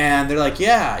 And they're like,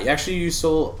 yeah, actually you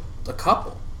sold a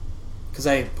couple. Because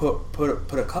I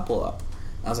put a couple up.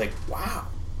 I was like, wow.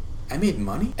 I made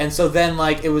money. And so then,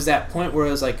 like, it was that point where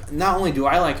I was like, not only do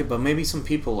I like it, but maybe some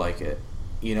people like it,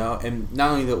 you know? And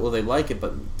not only will they like it,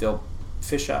 but they'll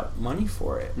fish out money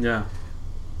for it. Yeah.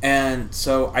 And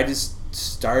so I just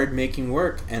started making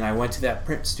work, and I went to that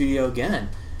print studio again.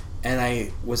 And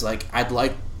I was like, I'd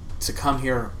like to come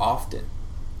here often.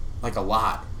 Like, a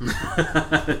lot.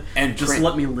 And just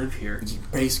let me live here.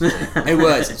 Basically. It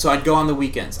was. So I'd go on the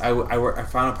weekends. I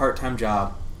found a part-time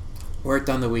job.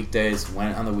 Worked on the weekdays,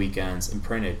 went on the weekends, and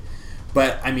printed.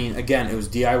 But, I mean, again, it was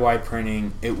DIY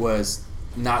printing. It was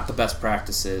not the best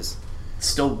practices.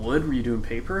 Still wood? Were you doing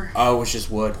paper? Oh, it was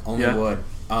just wood. Only wood.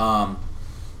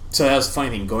 So that was the funny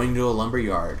thing. Going to a lumber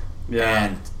yard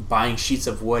and buying sheets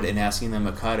of wood and asking them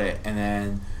to cut it. And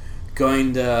then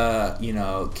going to,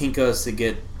 Kinko's to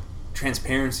get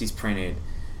transparencies printed.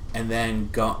 And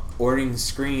then ordering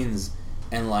screens.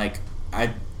 And, like,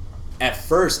 at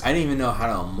first, I didn't even know how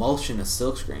to emulsion a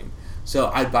silkscreen. So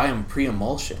I'd buy them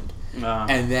pre-emulsioned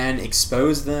and then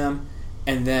expose them.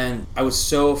 And then I was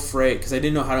so afraid, because I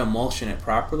didn't know how to emulsion it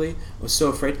properly. I was so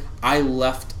afraid. I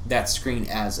left that screen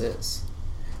as is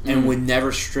and would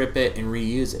never strip it and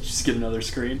reuse it. Just get another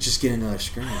screen? Just get another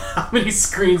screen. How many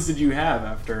screens did you have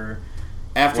after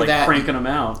like, that, cranking them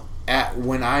out?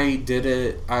 When I did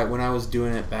it, when I was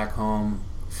doing it back home,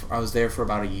 I was there for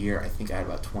about a year. I think I had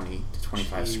about 20 to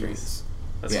 25 screens.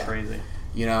 That's crazy.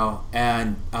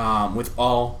 And with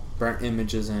all burnt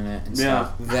images in it and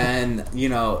stuff. Then,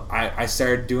 I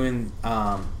started doing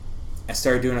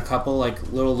a couple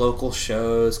like little local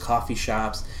shows, coffee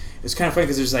shops. It was kind of funny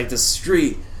because there's like this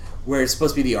street where it's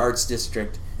supposed to be the arts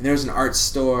district, and there was an art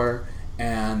store,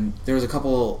 and there was a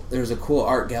cool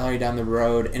art gallery down the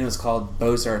road, and it was called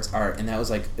Beaux-Arts Art, and that was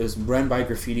like, it was run by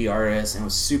graffiti artists, and it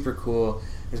was super cool.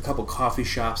 There's a couple coffee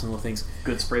shops and little things.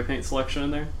 Good spray paint selection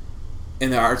in there?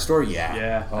 In the art store? Yeah.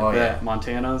 Yeah. Oh, yeah.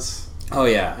 Montana's? Oh,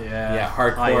 yeah. Yeah. Yeah,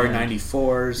 hardcore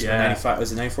 94s. Yeah. 95.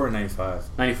 Was it 94 or 95?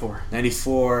 94.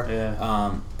 94.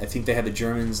 Yeah. I think they had the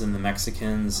Germans and the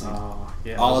Mexicans. And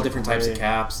yeah. all different types of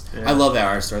caps. Yeah. I love that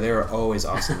art store. They were always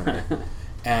awesome to me.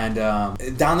 And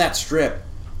down that strip,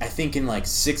 I think in like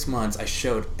 6 months, I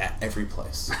showed at every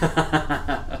place.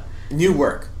 New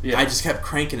work. Yeah. I just kept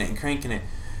cranking it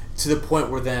to the point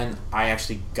where then I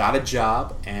actually got a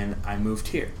job and I moved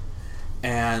here.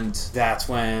 And that's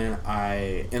when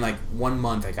in like 1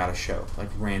 month, I got a show, like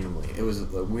randomly. It was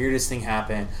the weirdest thing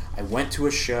happened. I went to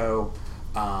a show.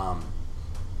 I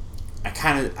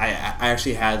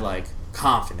actually had like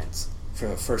confidence for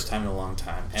the first time in a long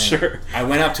time. And sure. I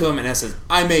went up to him and I said,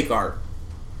 I make art.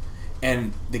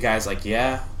 And the guy's like,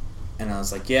 yeah. And I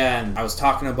was like, yeah. And I was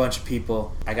talking to a bunch of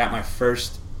people. I got my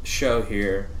first show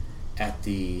here at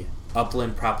the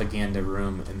Upland Propaganda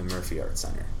Room in the Murphy Art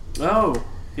Center. Oh,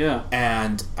 yeah.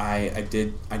 And I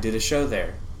did a show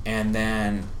there. And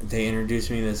then they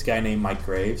introduced me to this guy named Mike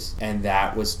Graves. And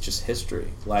that was just history.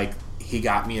 Like, he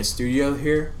got me a studio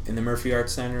here in the Murphy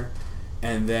Art Center.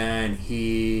 And then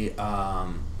he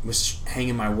was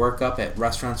hanging my work up at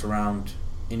restaurants around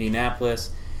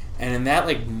Indianapolis. And in that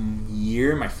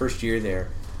year, my first year there,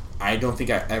 I don't think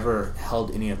I ever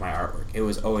held any of my artwork. It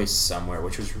was always somewhere,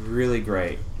 which was really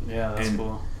great. Yeah, that's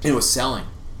cool. And it was selling,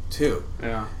 too.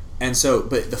 Yeah. And so,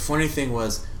 but the funny thing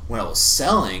was, when I was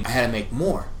selling, I had to make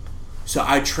more. So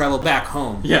I'd travel back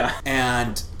home. Yeah.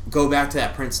 And go back to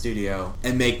that print studio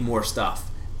and make more stuff.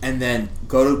 And then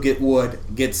go to get wood,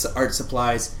 get art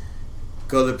supplies,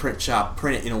 go to the print shop,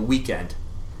 print it in a weekend,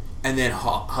 and then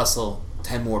hustle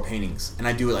 10 more paintings. And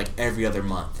I do it like every other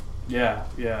month. Yeah,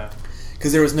 yeah.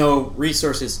 Because there was no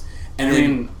resources.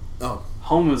 And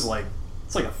home was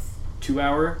it's like a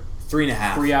 2-hour? 3.5.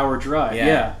 3-hour drive.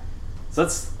 Yeah. So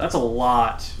that's a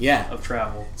lot of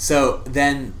travel. So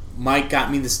then Mike got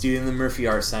me the studio in the Murphy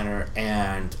Art Center,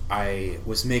 and I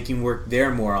was making work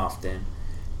there more often.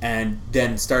 And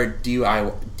then started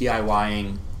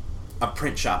DIYing a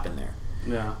print shop in there.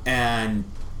 Yeah. And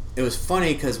it was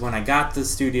funny because when I got the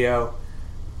studio,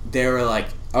 they were like,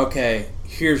 okay,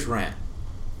 here's rent.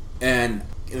 And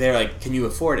they were like, can you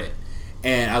afford it?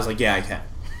 And I was like, yeah, I can.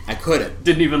 I couldn't.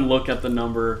 Didn't even look at the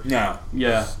number. No.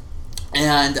 Yeah.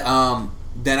 And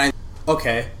then I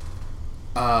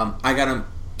got to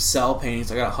sell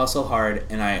paintings, I got to hustle hard,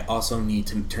 and I also need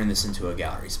to turn this into a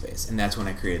gallery space. And that's when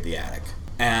I created the Attic.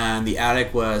 And the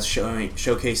Attic was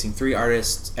showcasing 3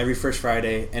 artists every first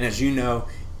Friday. And as you know,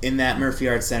 in that Murphy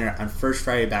Art Center on first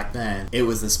Friday back then, it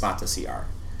was the spot to see art.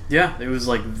 Yeah, it was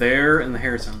like there in the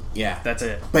Harrison. Yeah. That's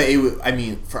it. But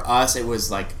for us, it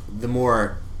was like the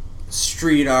more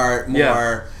street art,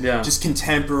 more just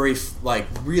contemporary, like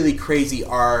really crazy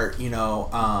art,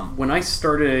 When I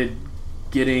started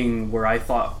getting where I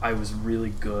thought I was really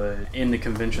good in the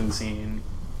convention scene,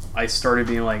 I started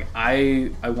being like,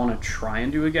 I want to try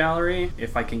and do a gallery.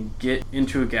 If I can get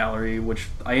into a gallery, which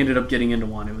I ended up getting into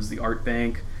one, it was the Art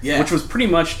Bank, which was pretty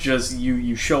much just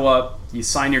you show up, you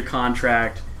sign your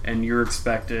contract, and you're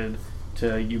expected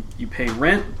to, you pay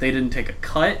rent, they didn't take a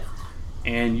cut,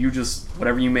 and you just,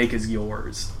 whatever you make is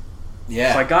yours.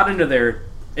 Yeah. So I got into there.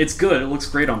 It's good, it looks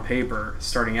great on paper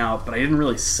starting out, but I didn't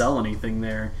really sell anything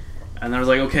there. And then I was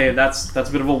like, okay, that's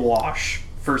a bit of a wash.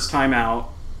 First time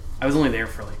out. I was only there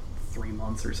for 3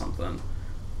 months or something.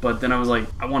 But then I was like,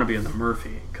 I want to be in the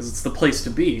Murphy because it's the place to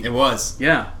be. It was.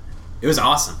 Yeah. It was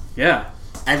awesome. Yeah.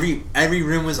 Every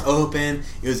room was open.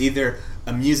 It was either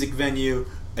a music venue,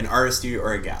 an artist studio,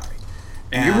 or a gallery.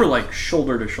 And you were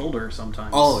shoulder to shoulder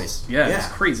sometimes. Always. Yeah, it's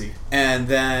crazy. And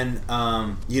then,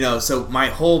 so my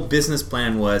whole business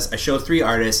plan was I show 3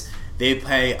 artists, they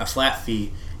pay a flat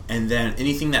fee, and then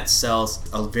anything that sells,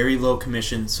 a very low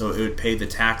commission, so it would pay the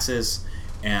taxes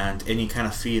and any kind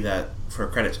of fee that for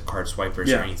credit card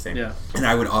swipers or anything. Yeah. And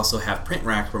I would also have print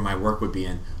racks where my work would be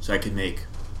in, so I could make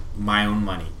my own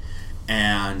money.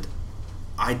 And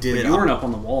I did it. You weren't up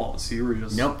on the walls. You were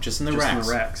just just in the racks. Just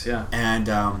in the racks, yeah. And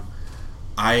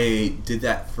I did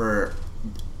that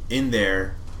in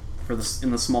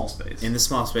the small space. In the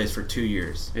small space for 2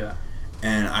 years. Yeah.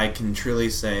 And I can truly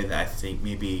say that I think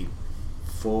maybe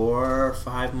 4 or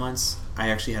 5 months I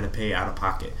actually had to pay out of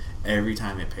pocket every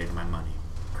time I paid my money.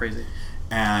 Crazy.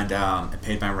 And I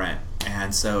paid my rent.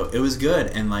 And so it was good.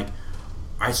 And it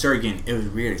was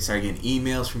weird. I started getting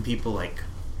emails from people like,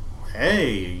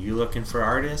 hey, you looking for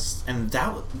artists? And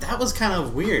that was kind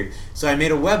of weird. So I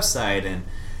made a website and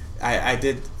I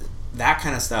did that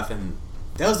kind of stuff. And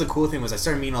that was the cool thing was I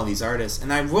started meeting all these artists.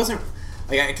 And I wasn't,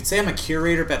 I could say I'm a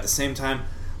curator, but at the same time,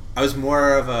 I was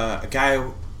more of a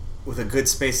guy with a good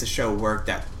space to show work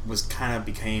that was kind of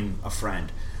became a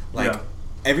friend.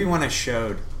 Everyone I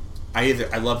showed, I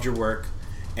loved your work,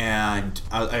 and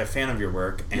I'm a fan of your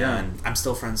work, and I'm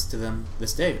still friends to them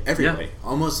this day. Everybody.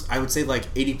 Almost, I would say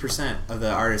 80% of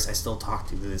the artists I still talk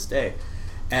to this day.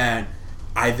 And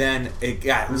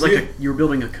It was like you were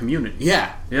building a community.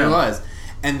 Yeah, it was.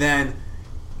 And then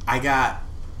I got,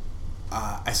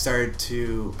 I started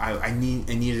to, I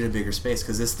needed a bigger space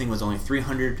because this thing was only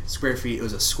 300 square feet. It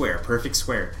was a square, perfect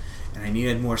square. And I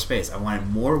needed more space. I wanted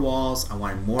more walls. I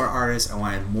wanted more artists. I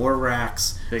wanted more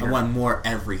racks. Bigger. I wanted more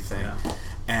everything. Yeah.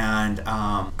 And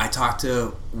I talked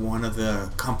to one of the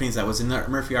companies that was in the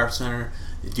Murphy Art Center,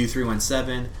 Do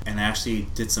 317, and I actually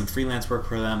did some freelance work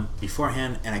for them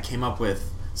beforehand. And I came up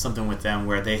with something with them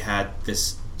where they had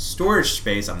this storage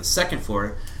space on the second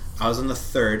floor. I was on the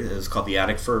third. It was called the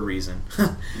attic for a reason.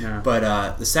 Yeah.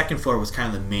 But the second floor was kind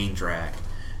of the main drag.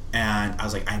 And I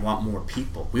was like, I want more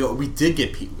people. We did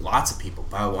get lots of people,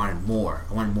 but I wanted more.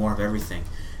 I wanted more of everything.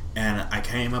 And I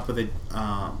came up with a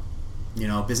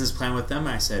business plan with them.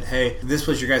 I said, hey, this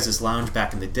was your guys' lounge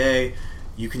back in the day.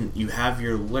 You have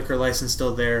your liquor license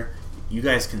still there. You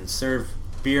guys can serve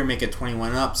beer, make it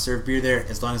 21 up, serve beer there,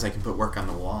 as long as I can put work on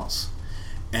the walls.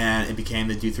 And it became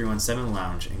the Do 317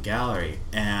 Lounge and Gallery.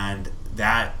 And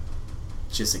that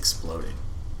just exploded.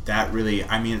 That really,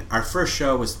 our first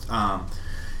show was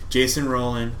Jason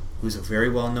Rowland, who's a very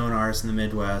well-known artist in the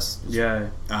Midwest. Yeah,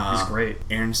 he's great.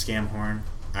 Aaron Scamhorn,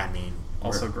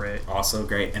 also great. Also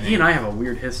great. And he and I have a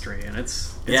weird history, and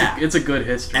it's a good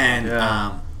history.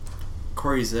 And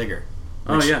Corey Ziegler.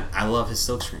 Oh yeah, I love his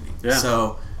silk screening. Yeah.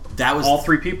 So that was all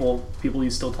three people you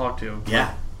still talk to.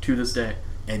 Yeah. To this day.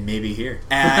 And maybe here.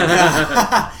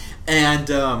 And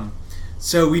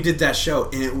so we did that show,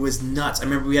 and it was nuts. I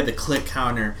remember we had the click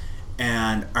counter,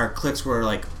 and our clicks were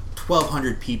like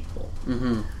 1,200 people.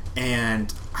 Mm-hmm.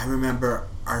 And I remember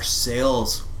our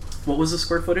sales. What was the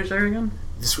square footage there again?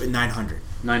 This was 900.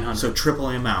 900. So triple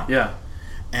the amount. Yeah.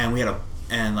 And we had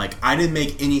I didn't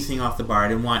make anything off the bar.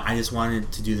 I just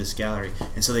wanted to do this gallery.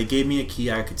 And so they gave me a key.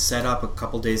 I could set up a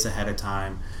couple days ahead of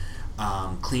time,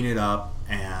 clean it up,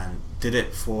 and did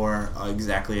it for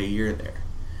exactly a year there.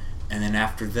 And then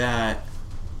after that,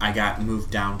 I got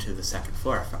moved down to the second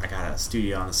floor. I got a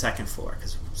studio on the second floor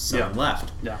because someone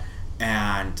left. Yeah.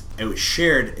 And it was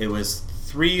shared. It was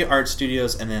 3 art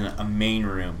studios and then a main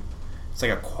room. It's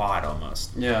like a quad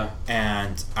almost. Yeah.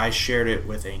 And I shared it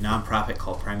with a nonprofit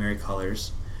called Primary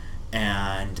Colors.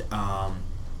 And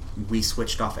we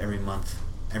switched off every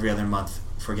other month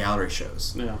for gallery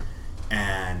shows. Yeah.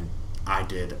 And I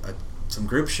did some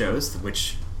group shows,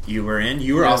 which you were in.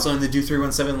 You were also in the Do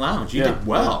 317 Lounge. You did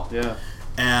well. Yeah.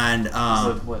 And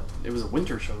it was a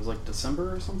winter show. It was like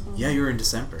December or something. Yeah, you were in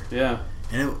December. Yeah.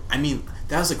 And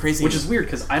that was a crazy. Which is weird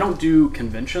because I don't do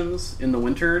conventions in the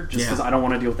winter just because I don't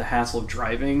want to deal with the hassle of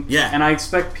driving. Yeah. And I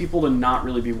expect people to not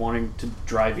really be wanting to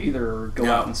drive either or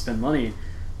go out and spend money.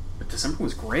 But December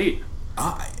was great.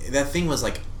 That thing was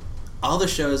like all the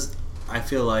shows. I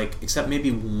feel like except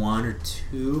maybe 1 or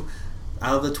 2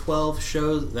 out of the 12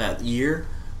 shows that year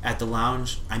at the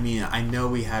lounge. I know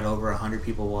we had over 100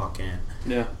 people walk in.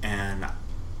 Yeah. And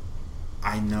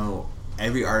I know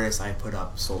every artist I put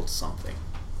up sold something.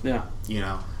 Yeah.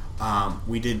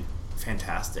 We did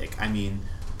fantastic.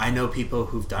 I know people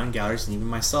who've done galleries, and even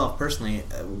myself personally,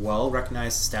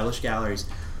 well-recognized, established galleries,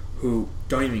 who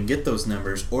don't even get those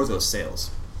numbers or those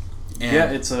sales.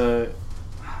 And it's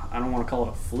I don't want to call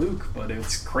it a fluke, but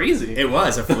it's crazy. It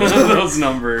was a fluke. Those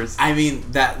numbers. I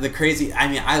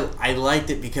liked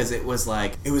it because it was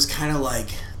kind of like,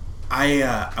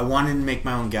 I wanted to make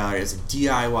my own gallery. It was a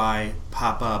DIY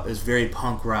pop-up. It was very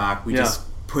punk rock. We just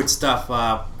put stuff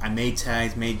up. I made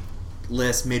tags, made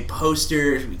lists, made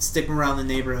posters. We'd stick them around the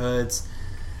neighborhoods.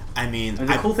 And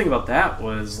the cool thing about that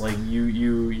was like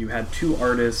you had 2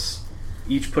 artists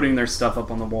each putting their stuff up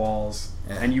on the walls,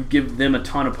 and you give them a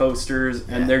ton of posters,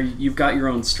 and you've got your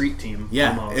own street team.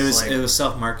 Yeah, almost. It was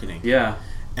self-marketing. Yeah,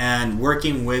 and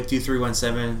working with Do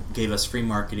 317 gave us free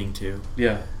marketing too.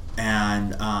 Yeah.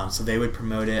 And so they would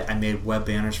promote it. I made web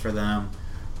banners for them.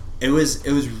 It was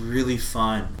really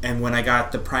fun. And when I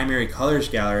got the Primary Colors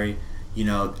Gallery,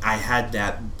 I had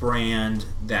that brand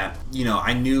that,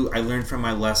 I learned from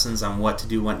my lessons on what to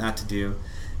do, what not to do.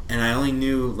 And I only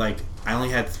knew, I only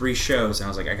had 3 shows. And I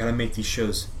was like, I got to make these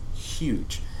shows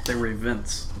huge. They were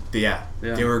events. Yeah.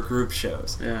 They were group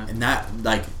shows. Yeah. And that,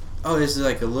 this is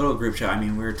like a little group show.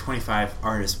 We were 25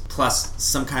 artists plus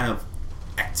some kind of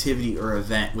activity or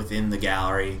event within the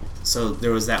gallery. So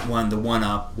there was that one, the One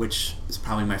Up, which is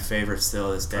probably my favorite still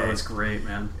to this day. That was great,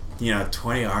 man.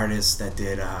 20 artists that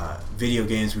did video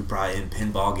games. We brought in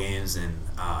pinball games and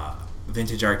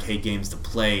vintage arcade games to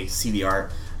play, see the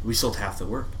art. We sold half the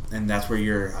work. And that's where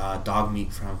your dog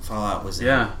meat from Fallout was in.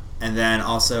 Yeah. And then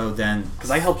also because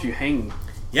I helped you hang.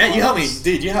 Yeah, you helped me.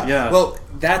 Dude, you helped. Yeah. Well,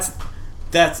 that's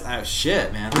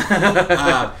shit, man.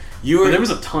 There was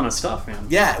a ton of stuff, man.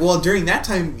 Yeah, well, during that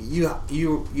time, you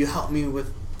helped me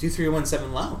with Do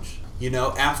 317 Lounge.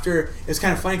 After it was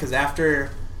kind of funny because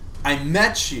after I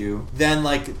met you, then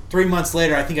like 3 months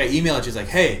later, I think I emailed you like,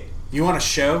 "Hey, you want a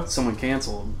show?" Someone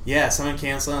canceled. Yeah, someone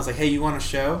canceled. I was like, "Hey, you want a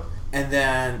show?" And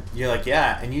then you're like,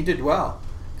 "Yeah," and you did well.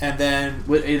 And then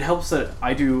it helps that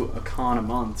I do a con a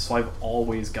month, so I've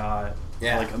always got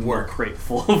like a milk crate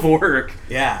full of work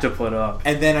to put up.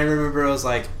 And then I remember I was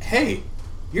like, "Hey,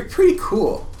 you're pretty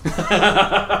cool."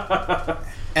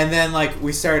 And then like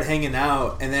we started hanging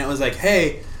out, and then it was like,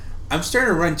 "Hey, I'm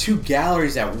starting to run 2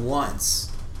 galleries at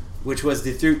once," which was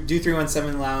the Do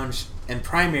 317 Lounge and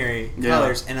Primary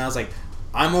Colors. And I was like,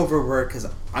 I'm overworked because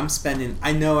I'm spending,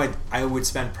 I know I would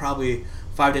spend probably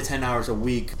 5 to 10 hours a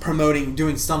week promoting,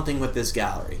 doing something with this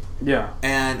gallery. Yeah.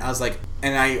 And I was like,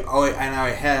 and I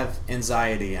have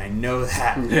anxiety. I know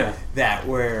that. Yeah. That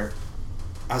where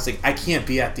I was like, I can't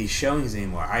be at these showings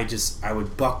anymore. I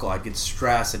would buckle. I'd get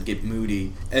stressed. I'd get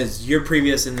moody. As you're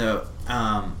previous in the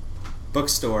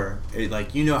bookstore,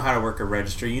 you know how to work a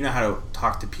register. You know how to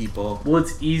talk to people. Well,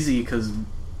 it's easy because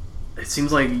it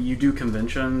seems like you do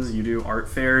conventions, you do art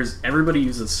fairs. Everybody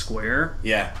uses Square.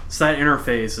 Yeah. So that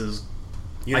interface is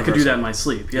universal. I could do that in my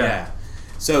sleep. Yeah.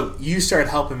 So you started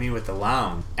helping me with the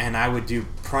lounge, and I would do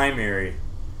Primary,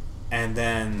 and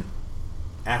then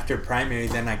after Primary,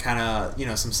 then I kind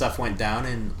of, some stuff went down,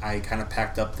 and I kind of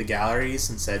packed up the galleries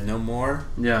and said, no more.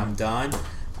 Yeah. I'm done.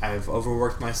 I've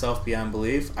overworked myself beyond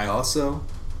belief. I also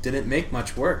didn't make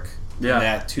much work in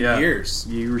that 2 years.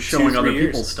 You were showing other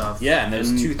people's stuff. Yeah, and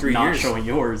those 2-3 years. Not showing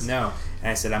yours. No. And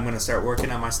I said, I'm going to start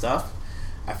working on my stuff.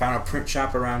 I found a print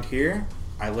shop around here.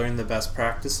 I learned the best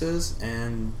practices,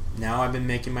 and now I've been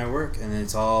making my work. And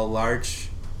it's all large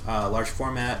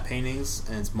format paintings,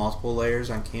 and it's multiple layers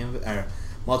on canvas,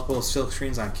 multiple silk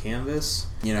screens on canvas.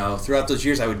 Throughout those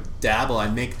years, I would dabble.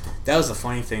 That was the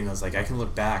funny thing. I was like, I can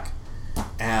look back,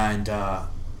 and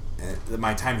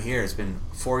my time here has been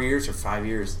 4 years or 5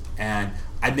 years, and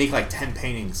I'd make like 10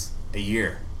 paintings a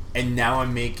year. And now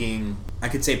I'm making, I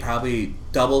could say probably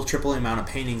double, triple the amount of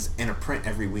paintings in a print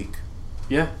every week.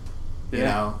 Yeah.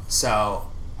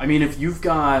 So I mean, if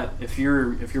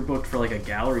you're booked for like a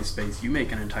gallery space, you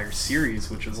make an entire series,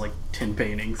 which is like 10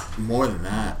 paintings. More than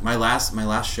that. My last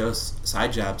show,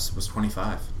 Side Jobs, was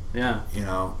 25. Yeah.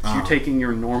 So you're taking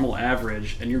your normal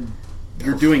average and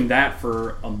you're doing that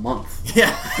for a month.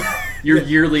 Yeah. Your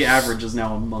yearly average is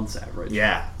now a month's average.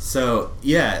 Yeah. So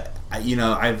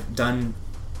I've done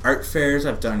art fairs,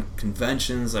 I've done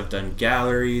conventions, I've done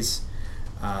galleries.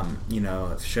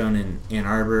 I've shown in Ann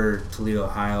Arbor, Toledo,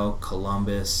 Ohio,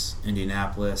 Columbus,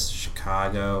 Indianapolis,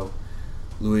 Chicago,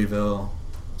 Louisville.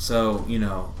 So,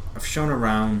 I've shown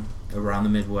around the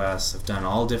Midwest. I've done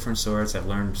all different sorts. I've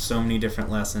learned so many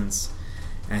different lessons.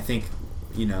 And I think,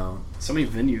 so many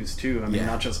venues, too. I mean,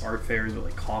 not just art fairs, but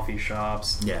like coffee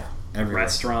shops. Yeah, everywhere.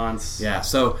 Restaurants. Yeah,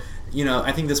 so,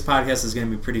 I think this podcast is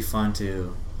going to be pretty fun,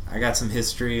 too. I got some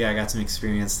history. I got some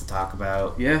experience to talk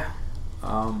about. Yeah.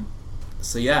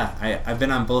 So yeah, I've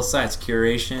been on both sides,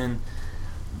 curation.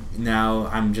 Now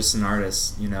I'm just an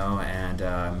artist, and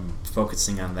I'm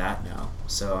focusing on that now.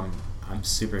 So I'm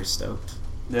super stoked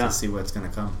to see what's gonna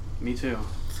come. Me too.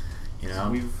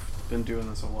 So we've been doing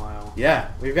this a while.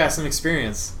 Yeah, we've got some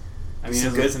experience. I mean,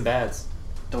 some goods and bads.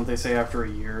 Don't they say after a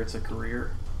year it's a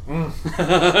career?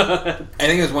 I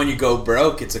think it was when you go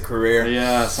broke, it's a career.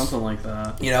 Yeah, something like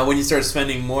that. When you start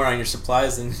spending more on your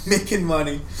supplies than making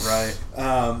money. Right.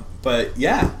 But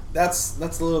yeah, that's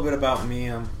a little bit about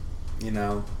me.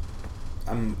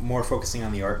 I'm more focusing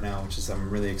on the art now, I'm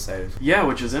really excited for. Yeah,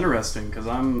 which is interesting because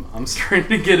I'm starting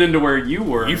to get into where you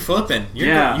were. You flipping?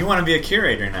 You want to be a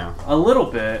curator now? A little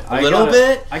bit. A little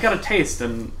bit. I got a taste,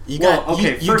 and you got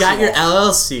your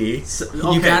LLC. So,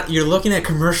 you're looking at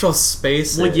commercial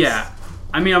spaces. Well, yeah.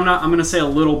 I mean, I'm gonna say a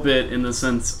little bit in the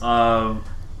sense of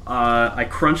I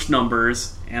crunched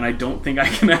numbers, and I don't think I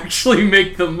can actually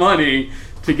make the money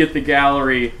to get the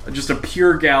gallery, just a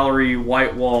pure gallery,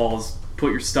 white walls,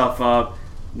 put your stuff up,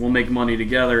 we'll make money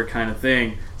together kind of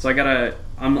thing. So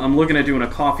I'm looking at doing a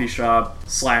coffee shop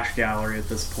 / gallery at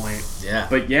this point. Yeah.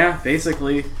 But yeah,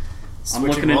 basically, I'm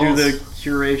looking to do the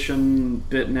curation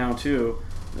bit now too.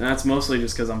 And that's mostly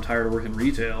just because I'm tired of working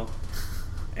retail.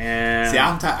 And see,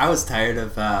 I was tired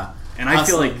of and I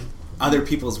feel like other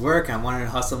people's work. I wanted to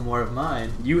hustle more of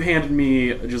mine. You handed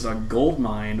me just a gold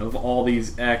mine of all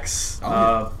these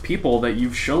people that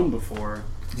you've shown before.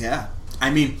 Yeah. I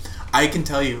mean, I can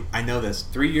tell you, I know this.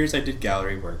 3 years I did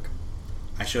gallery work.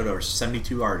 I showed over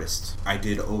 72 artists. I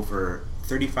did over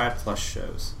 35 plus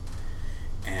shows.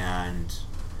 And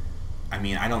I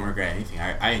mean, I don't regret anything.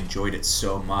 I enjoyed it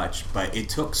so much, but it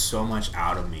took so much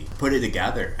out of me. Put it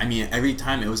together. I mean, every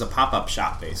time it was a pop-up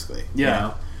shop, basically. Yeah. You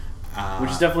know?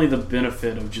 Which is definitely the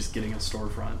benefit of just getting a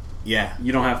storefront. Yeah.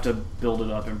 You don't have to build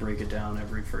it up and break it down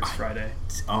every first Friday.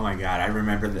 Oh my God, I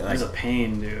remember that. It was a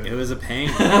pain, dude. It was a pain.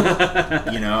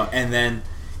 You know, and then,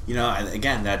 you know,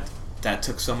 again, that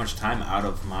took so much time out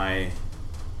of my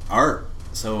art.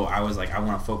 So I was like, I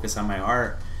want to focus on my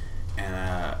art.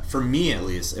 And for me, at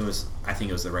least, I think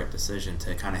it was the right decision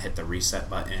to kind of hit the reset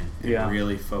button and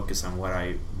really focus on what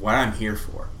I'm here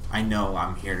for. I know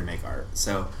I'm here to make art.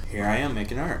 So here I am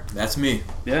making art. That's me.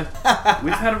 Yeah.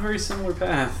 We've had a very similar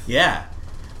path. Yeah.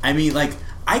 I mean, like,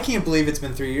 I can't believe it's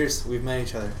been 3 years we've met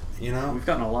each other, you know? We've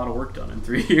gotten a lot of work done in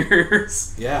 3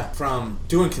 years. Yeah. From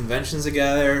doing conventions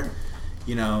together,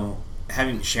 you know,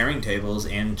 sharing tables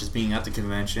and just being at the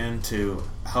convention, to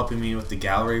helping me with the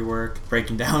gallery work,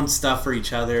 breaking down stuff for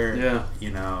each other. Yeah.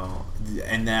 You know,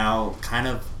 and now kind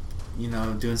of, you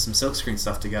know, doing some silkscreen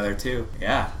stuff together too.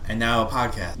 Yeah. And now a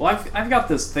podcast. Well, I've got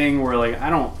this thing where, like, I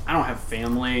don't have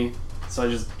family, so I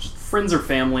just friends or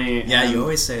family. Yeah, you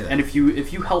always say that. And if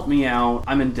you help me out,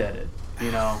 I'm indebted,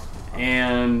 you know.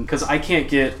 And because I can't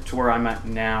get to where I'm at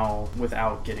now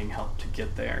without getting help to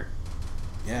get there.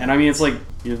 Yeah. And I mean, it's like,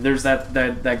 you know, there's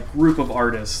that group of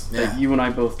artists that you and I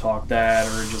both talk that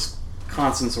are just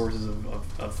constant sources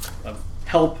of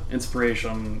help,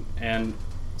 inspiration, and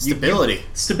stability.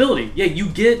 Stability. Yeah, you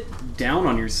get down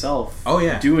on yourself. Oh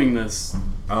yeah. Doing this.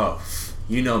 Oh,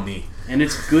 you know me. And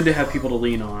it's good to have people to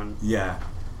lean on. Yeah.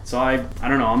 So I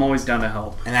don't know, I'm always down to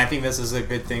help. And I think this is a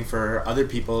good thing for other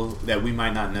people that we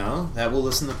might not know that will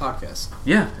listen to the podcast.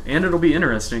 Yeah, and it'll be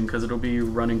interesting because it'll be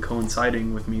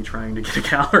coinciding with me trying to get a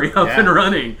gallery up and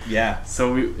running. Yeah.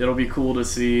 So it'll be cool to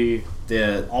see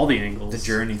all the angles. The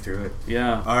journey through it.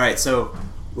 Yeah. All right, so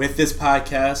with this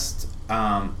podcast,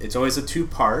 it's always a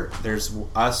two-part. There's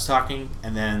us talking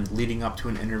and then leading up to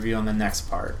an interview on the next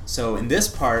part. So in this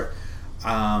part,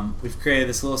 we've created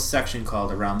this little section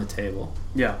called Around the Table.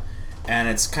 Yeah. And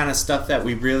it's kind of stuff that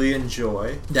we really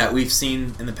enjoy, that we've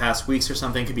seen in the past weeks or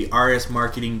something. It could be artists,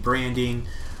 marketing, branding,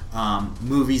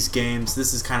 movies, games.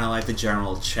 This is kind of like the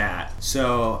general chat.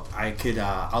 So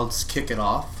I'll just kick it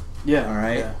off. Yeah. All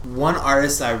right. Yeah. One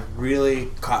artist that really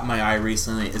caught my eye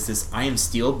recently is this I Am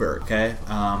Steelberg. Okay.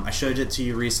 I showed it to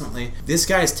you recently. This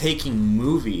guy is taking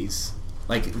movies,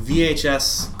 like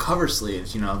VHS cover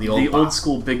sleeves, you know, the old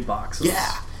school big boxes.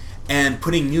 Yeah. And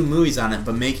putting new movies on it,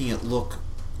 but making it look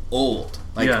old.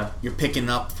 Like you're picking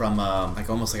up from like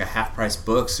almost like a half-price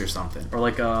books or something. Or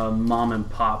like a mom and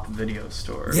pop video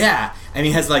store. Yeah. I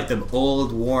mean, it has like the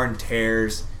old worn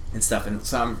tears and stuff. And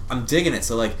so I'm digging it.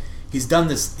 So like he's done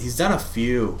this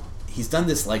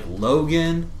like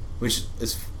Logan, which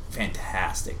is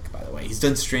fantastic, by the way. He's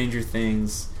done Stranger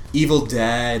Things, Evil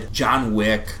Dead, John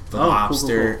Wick, The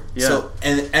Lobster. Cool. Yeah. So,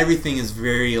 and everything is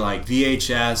very like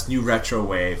VHS, new retro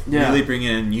wave. Yeah. Really bringing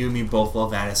in, you and me both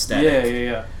love that aesthetic.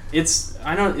 Yeah.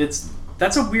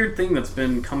 That's a weird thing that's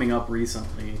been coming up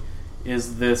recently,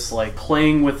 is this like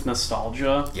playing with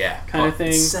nostalgia kind of thing.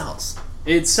 It sells.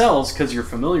 It sells because you're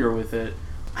familiar with it.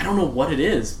 I don't know what it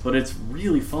is, but it's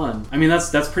really fun. I mean, that's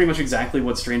pretty much exactly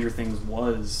what Stranger Things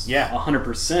was. Yeah.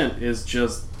 100% is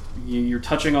just you're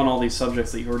touching on all these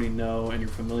subjects that you already know and you're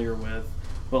familiar with,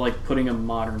 but like putting a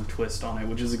modern twist on it,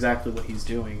 which is exactly what he's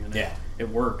doing, and it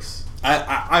works.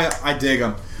 I dig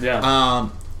him. Yeah.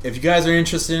 If you guys are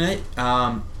interested in it,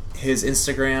 his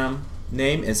Instagram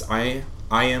name is I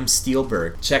Am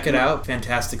Steelberg. Check it out.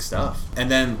 Fantastic stuff. And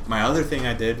then my other thing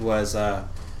I did was,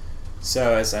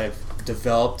 so as I've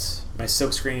developed my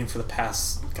silkscreen for the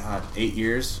past 8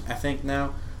 years, I think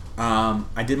now.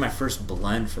 I did my first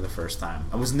blend for the first time.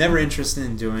 I was never interested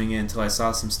in doing it until I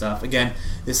saw some stuff. Again,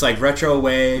 this like retro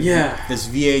wave, this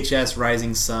VHS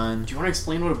Rising Sun. Do you want to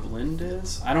explain what a blend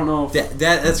is? I don't know.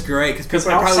 That's great because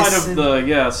outside of the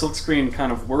silkscreen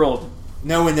kind of world,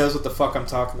 no one knows what the fuck I'm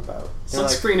talking about.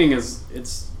 Silkscreening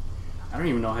it's I don't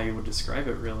even know how you would describe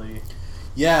it really.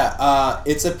 Yeah,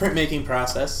 it's a printmaking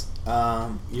process.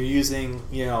 You're using,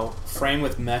 frame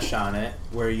with mesh on it,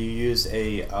 where you use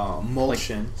a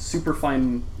emulsion, like super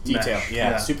fine detail. Mesh.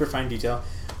 Yeah, super fine detail.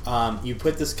 You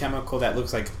put this chemical that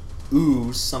looks like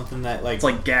ooze, something that like it's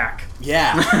like gack.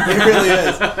 Yeah, it really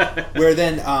is. Where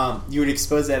then you would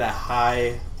expose that at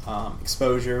high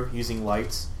exposure using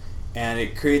lights, and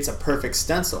it creates a perfect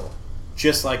stencil,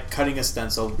 just like cutting a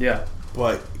stencil. Yeah.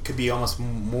 But it could be almost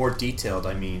more detailed.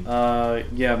 I mean.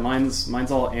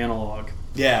 Mine's all analog.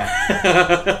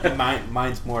 Yeah.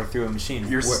 Mine's more through a machine.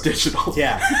 Yours is digital.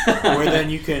 Yeah. Where then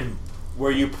you can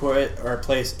where you put or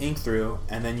place ink through,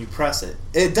 and then you press it.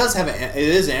 It does have it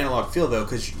is an analog feel though,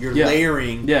 because you're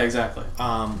layering. Yeah, exactly.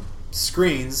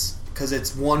 Screens, because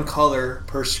it's one color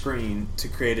per screen to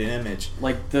create an image.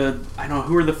 Like I don't know,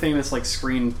 who are the famous like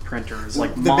screen printers?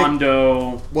 Like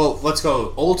Mondo. Well, let's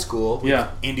go old school. Yeah.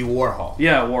 Andy Warhol.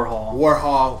 Yeah, Warhol.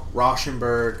 Warhol,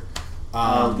 Rauschenberg.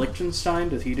 Lichtenstein,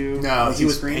 did he do? No, he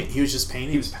was just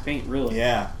painting. He was paint, really.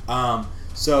 Yeah.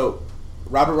 So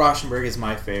Robert Rauschenberg is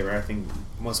my favorite. I think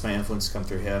most of my influence come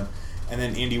through him. And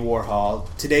then Andy Warhol.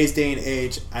 Today's day and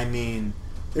age, I mean,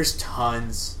 there's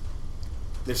tons.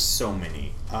 There's so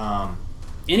many.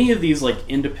 Any of these like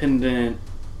independent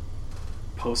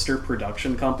poster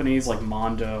production companies like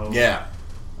Mondo. Yeah.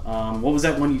 What was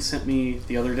that one you sent me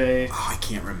the other day? Oh, I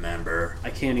can't remember. I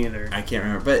can't either. I can't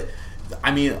remember. But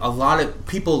I mean, a lot of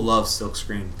people love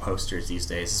silkscreen posters these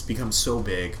days. It's become so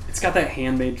big. It's got that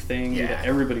handmade thing that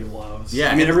everybody loves.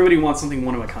 Yeah. I mean, everybody wants something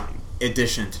one of a kind.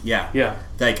 Editioned, yeah. Yeah.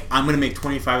 Like, I'm going to make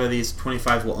 25 of these.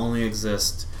 25 will only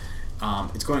exist.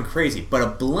 It's going crazy. But a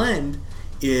blend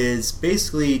is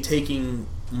basically taking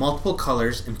multiple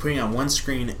colors and putting it on one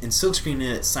screen and silkscreening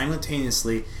it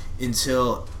simultaneously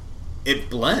until it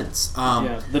blends.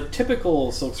 The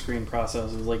typical silkscreen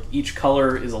process is like each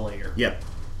color is a layer. Yep.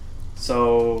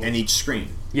 So and each screen.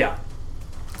 Yeah.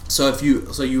 So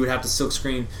you would have to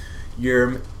silkscreen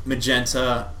your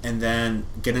magenta and then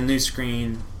get a new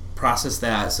screen, process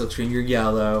that, silkscreen your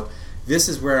yellow. This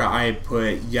is where I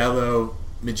put yellow,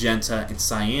 magenta, and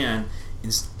cyan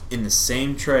in the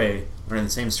same tray or in the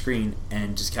same screen,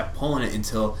 and just kept pulling it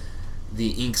until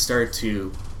the ink started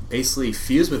to basically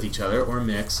fuse with each other or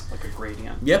mix. Like a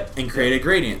gradient. Yep, and create a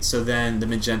gradient. So then the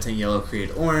magenta and yellow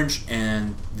created orange,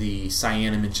 and the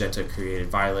cyan and magenta created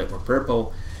violet or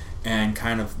purple, and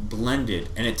kind of blended.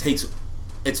 And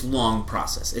it's long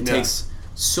process. It takes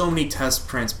so many test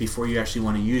prints before you actually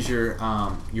want to use your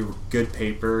good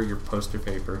paper, your poster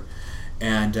paper.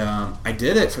 And I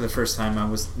did it for the first time. I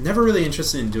was never really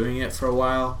interested in doing it for a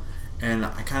while, and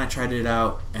I kind of tried it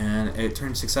out, and it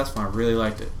turned successful. I really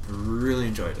liked it. I really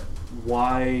enjoyed it.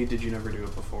 Why did you never do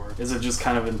it before? Is it just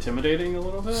kind of intimidating a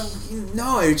little bit?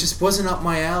 No, it just wasn't up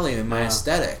my alley and my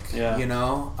aesthetic. Yeah. You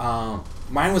know,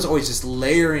 mine was always just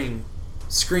layering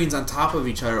screens on top of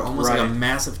each other, almost like a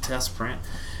massive test print.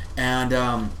 And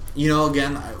you know,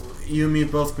 again, you and me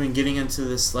have both been getting into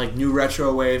this like new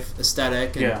retro wave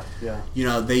aesthetic, and you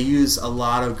know, they use a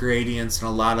lot of gradients and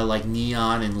a lot of like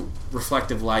neon and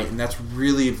reflective light, and that's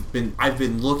really I've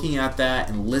been looking at that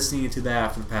and listening to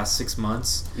that for the past 6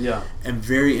 months, and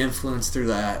very influenced through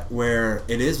that, where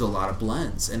it is a lot of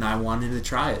blends, and I wanted to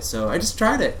try it, so I just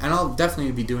tried it, and I'll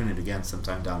definitely be doing it again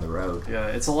sometime down the road.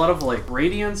 It's a lot of like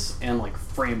gradients and like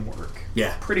framework.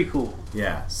 Pretty cool.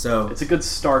 So it's a good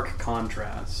stark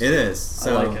contrast. It is.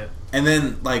 So, I like it. And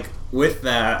then like with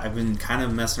that, I've been kind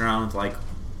of messing around with like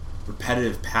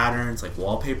repetitive patterns, like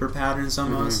wallpaper patterns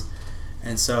almost.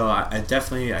 And so I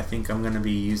think I'm going to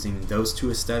be using those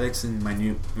two aesthetics in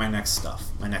my next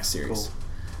series. Cool.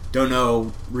 Don't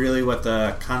know really what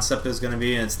the concept is going to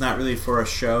be, and it's not really for a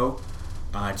show.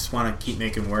 I just want to keep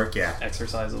making work.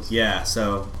 Exercises.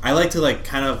 So I like to like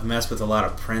kind of mess with a lot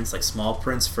of prints, like small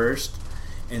prints first,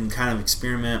 and kind of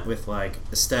experiment with like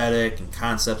aesthetic and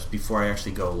concepts before I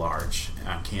actually go large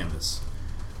on canvas.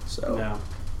 So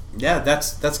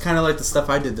that's kind of like the stuff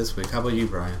I did this week. How about you,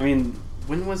 Brian? I mean,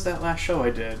 when was that last show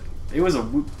I did? It was a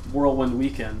whirlwind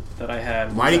weekend that I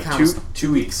had. Mighty Con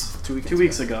 2 weeks. 2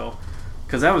 weeks ago.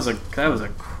 Because that was a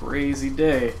crazy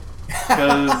day.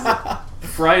 Because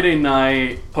Friday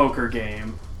night poker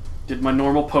game. Did my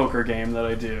normal poker game that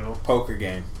I do. Poker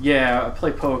game. Yeah, I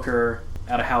play poker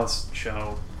at a house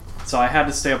show. So I had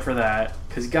to stay up for that.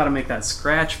 Because you got to make that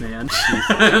scratch, man.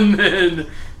 And then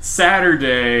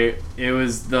Saturday, it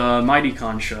was the Mighty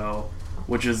Con show,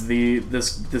 which is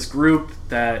this group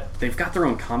that they've got their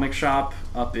own comic shop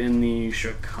up in the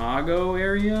Chicago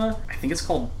area. I think it's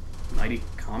called Mighty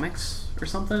Comics or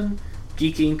something.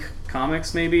 Geek Inc.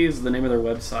 Comics maybe is the name of their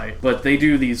website. But they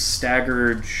do these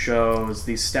staggered shows,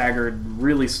 these staggered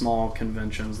really small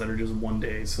conventions that are just one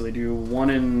day. So they do one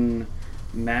in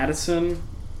Madison,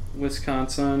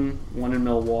 Wisconsin, one in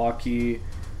Milwaukee,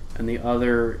 and the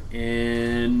other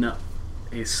in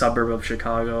a suburb of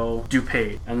Chicago,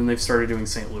 DuPage, and then they've started doing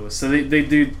St. Louis. So they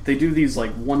do these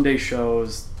like one day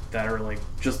shows that are like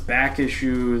just back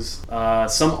issues.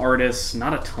 Some artists,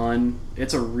 not a ton.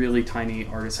 It's a really tiny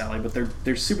artist alley, but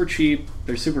they're super cheap.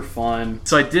 They're super fun.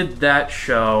 So I did that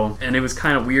show, and it was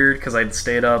kind of weird because I'd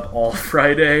stayed up all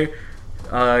Friday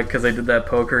because I did that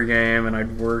poker game and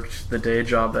I'd worked the day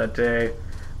job that day.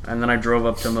 and then I drove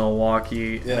up to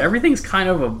Milwaukee. Yeah. And everything's kind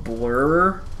of a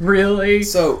blur, really.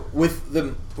 So with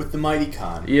the Mighty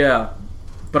Con, yeah,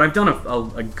 but I've done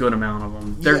a good amount of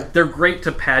them. They're great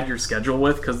to pad your schedule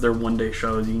with because they're 1-day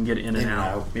shows. You can get in and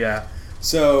out. Yeah.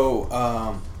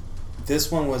 So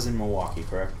this one was in Milwaukee,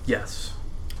 correct? Yes.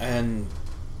 And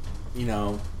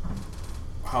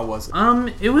how was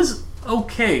it? It was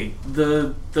okay.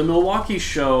 The Milwaukee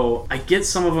show, I get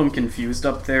some of them confused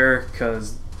up there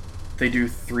because they do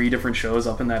 3 different shows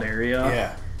up in that area.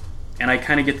 Yeah. And I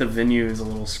kind of get the venues a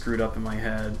little screwed up in my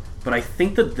head. But I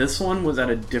think that this one was at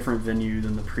a different venue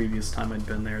than the previous time I'd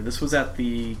been there. This was at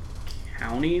the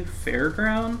county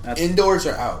fairground. Indoors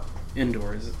or out?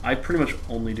 Indoors. I pretty much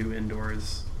only do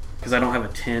indoors because I don't have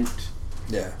a tent.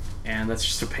 Yeah. And that's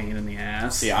just a pain in the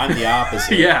ass. See, I'm the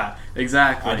opposite. Yeah,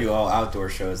 exactly. I do all outdoor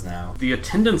shows now. The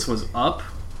attendance was up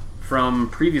from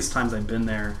previous times I'd been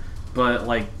there, but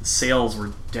like sales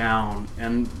were down.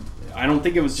 And I don't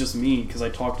think it was just me because I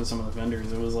talked to some of the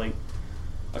vendors. It was like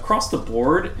across the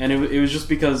board, and it was just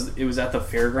because it was at the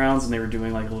fairgrounds and they were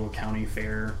doing like a little county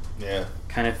fair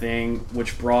kind of thing,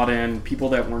 which brought in people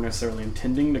that weren't necessarily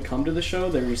intending to come to the show.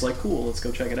 They were just like, cool, let's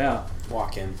go check it out.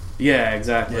 Walk in. Yeah,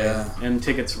 exactly. Yeah. And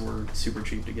tickets were super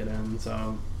cheap to get in,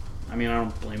 so I mean, I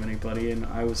don't blame anybody, and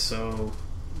I was so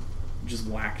just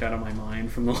whacked out of my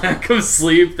mind from the lack of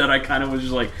sleep that I kind of was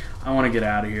just like, I want to get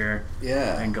out of here.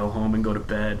 Yeah. And go home and go to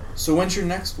bed. So when's your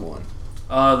next one?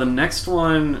 The next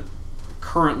one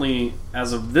currently,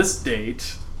 as of this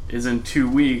date, is in 2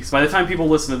 weeks. By the time people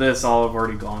listen to this, I'll have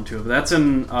already gone to it. But that's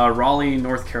in Raleigh,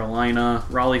 North Carolina.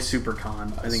 Raleigh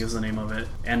SuperCon, I think is the name of it.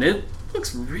 And it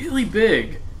looks really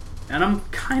big. And I'm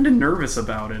kind of nervous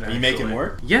about it, actually. Are you making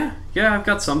work? Yeah, I've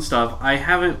got some stuff. I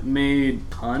haven't made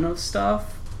a ton of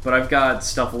stuff, but I've got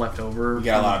stuff left over. You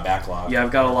got a lot of backlog. Yeah,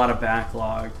 I've got a lot of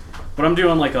backlog. But I'm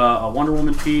doing like a Wonder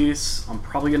Woman piece. I'm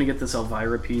probably going to get this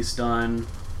Elvira piece done.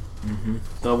 Mm-hmm.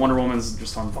 The Wonder Woman's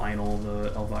just on vinyl.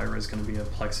 The Elvira is going to be a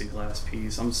plexiglass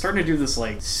piece. I'm starting to do this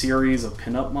like series of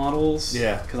pinup models.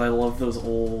 Yeah. Because I love those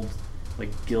old like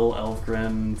Gil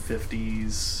Elfgren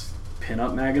 50s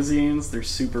pinup magazines. They're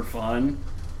super fun.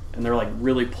 And they're like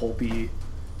really pulpy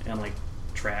and like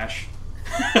trash.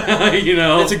 You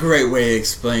know? That's a great way to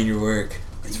explain your work.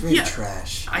 It's really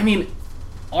trash. I mean,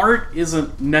 art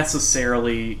isn't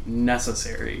necessarily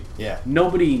necessary. Yeah.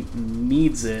 Nobody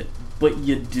needs it, but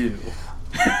you do.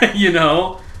 You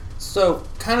know? So,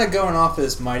 kind of going off of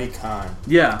this Mighty Con.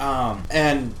 Yeah.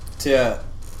 And to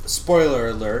spoiler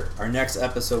alert, our next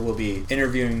episode will be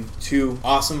interviewing 2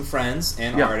 awesome friends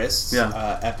and artists,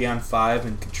 Epion 5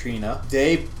 and Katrina.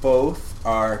 They both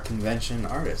are convention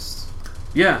artists.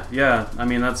 Yeah. I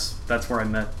mean, that's where I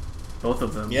met both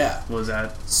of them. Yeah. Was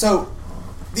at. So,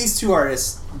 these 2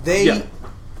 artists, they're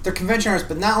convention artists,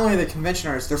 but not only are they convention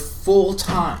artists, they're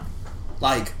full-time.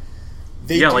 Like,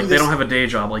 they don't have a day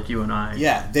job like you and I.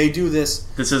 Yeah, they do this.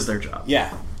 This is their job.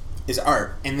 Yeah, is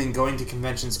art, and then going to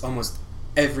conventions almost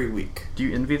every week. Do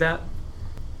you envy that?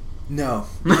 No.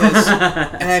 Because,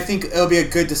 and I think it'll be a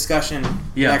good discussion.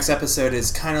 The next episode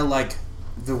is kind of like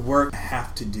the work I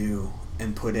have to do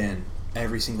and put in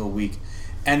every single week.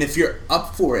 And if you're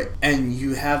up for it and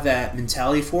you have that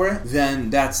mentality for it,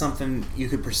 then that's something you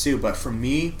could pursue. But for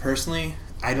me, personally,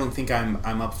 I don't think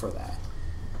I'm up for that.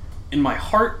 In my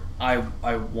heart, I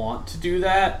want to do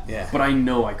that, but I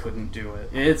know I couldn't do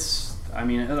it. That's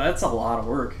a lot of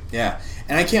work. Yeah,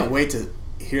 and I can't wait to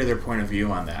hear their point of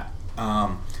view on that.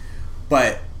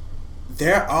 But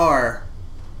there are,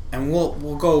 and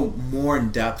we'll go more in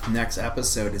depth next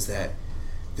episode, is that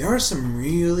there are some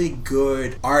really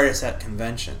good artists at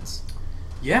conventions.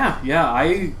 Yeah.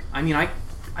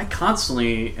 I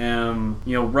constantly am,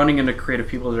 running into creative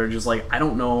people that are just like, I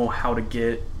don't know how to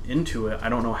get into it. I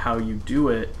don't know how you do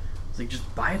it. It's like,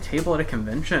 just buy a table at a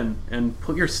convention and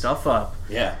put your stuff up.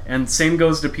 Yeah. And same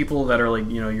goes to people that are like,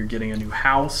 you're getting a new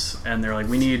house and they're like,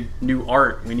 we need new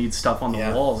art. We need stuff on the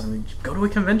walls. And go to a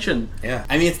convention. Yeah.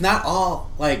 I mean, it's not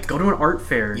all like... Go to an art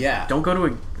fair. Yeah. Don't go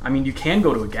to you can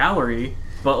go to a gallery,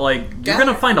 but like, you're going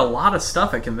to find a lot of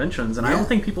stuff at conventions. And I don't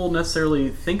think people necessarily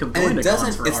think of going to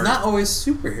cons for art. It's not always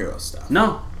superhero stuff.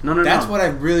 No. That's what I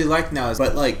really like now.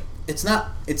 But like, it's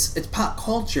pop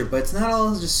culture, but it's not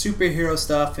all just superhero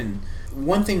stuff. And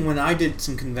one thing when I did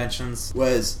some conventions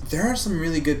was there are some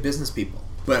really good business people,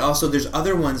 but also there's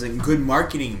other ones and good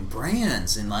marketing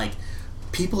brands and like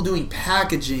people doing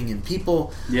packaging and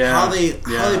people how they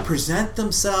present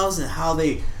themselves and how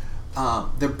they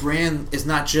the brand is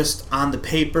not just on the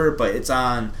paper, but it's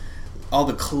on all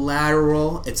the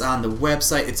collateral, it's on the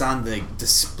website, it's on the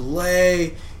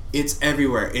display, it's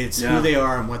everywhere. It's who they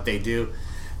are and what they do.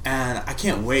 And I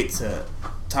can't wait to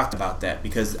talk about that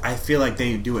because I feel like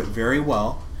they do it very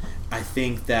well. I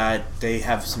think that they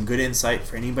have some good insight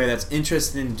for anybody that's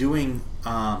interested in doing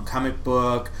comic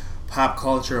book, pop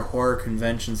culture, horror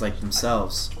conventions like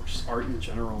themselves. Or just art in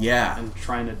general. Yeah. And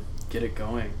trying to get it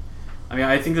going. I mean,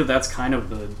 I think that that's kind of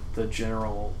the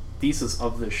general thesis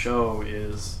of the show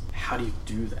is how do you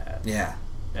do that? Yeah.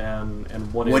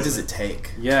 And what does it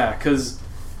take? Yeah, because,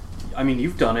 I mean,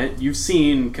 you've done it. You've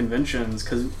seen conventions,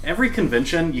 because every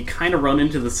convention, you kind of run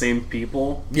into the same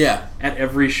people. Yeah. At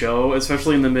every show,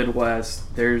 especially in the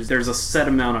Midwest. There's a set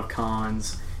amount of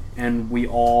cons, and we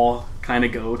all kind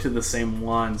of go to the same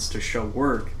ones to show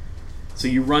work. So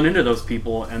you run into those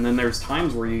people, and then there's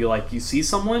times where you see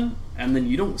someone, and then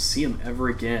you don't see them ever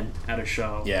again at a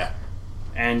show. Yeah.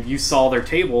 And you saw their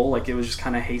table, like it was just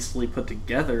kind of hastily put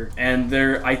together. And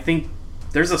I think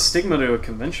there's a stigma to a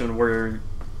convention where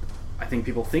I think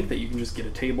people think that you can just get a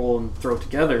table and throw it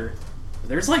together.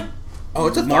 There's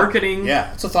it's a marketing.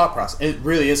 Yeah, it's a thought process. It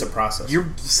really is a process. You're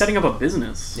setting up a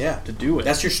business to do it.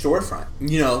 That's your storefront.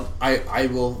 I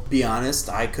will be honest,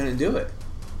 I couldn't do it.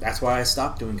 That's why I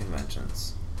stopped doing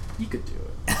conventions. You could do it.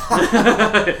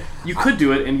 You could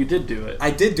do it, and you did do it.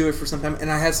 I did do it for some time,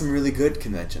 and I had some really good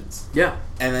conventions. Yeah.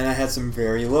 And then I had some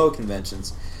very low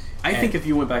conventions. I think if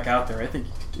you went back out there, I think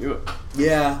you could do it.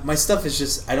 Yeah, my stuff is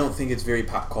just, I don't think it's very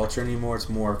pop culture anymore. It's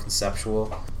more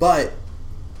conceptual. But,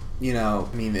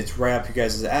 it's right up your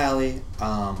guys' alley.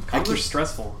 Cons are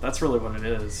stressful. That's really what it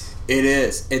is. It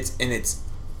is. It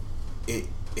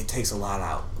takes a lot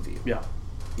out of you.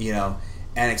 Yeah.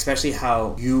 And especially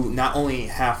how you not only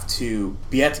have to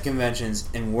be at the conventions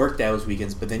and work those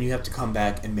weekends, but then you have to come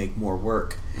back and make more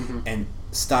work and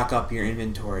stock up your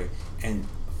inventory and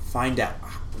find out,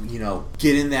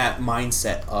 get in that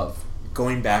mindset of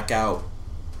going back out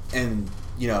and,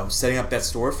 setting up that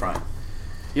storefront.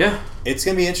 Yeah. It's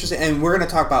going to be interesting. And we're going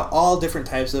to talk about all different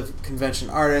types of convention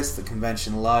artists, the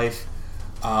convention life,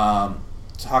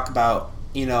 talk about,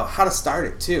 how to start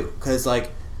it too. Because,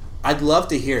 I'd love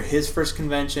to hear his first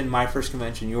convention, my first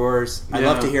convention, yours. I'd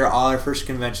love to hear all our first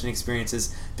convention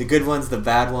experiences, the good ones, the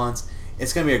bad ones.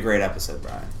 It's going to be a great episode,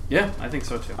 Brian. Yeah, I think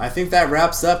so too. I think that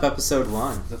wraps up episode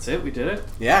 1. That's it? We did it?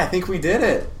 Yeah, I think we did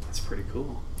it. That's pretty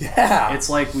cool. Yeah.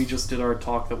 It's like we just did our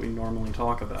talk that we normally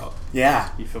talk about. Yeah.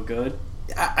 You feel good?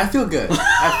 I feel good.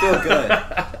 I feel good.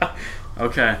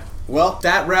 Okay. Well,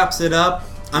 that wraps it up.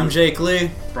 I'm Jake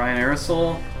Lee. Brian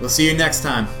Aerosol. We'll see you next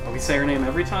time. We say her name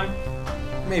every time?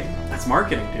 Maybe. That's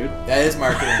marketing, dude. That is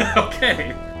marketing.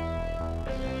 Okay.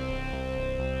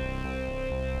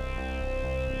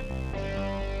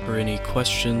 For any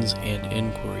questions and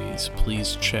inquiries,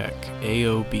 please check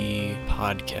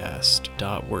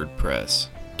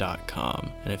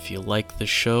aobpodcast.wordpress.com. And if you like the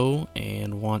show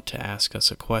and want to ask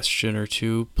us a question or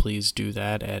two, please do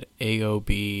that at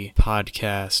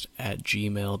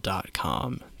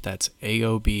aobpodcast@gmail.com. That's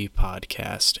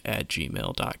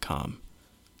aobpodcast@gmail.com.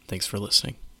 Thanks for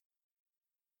listening.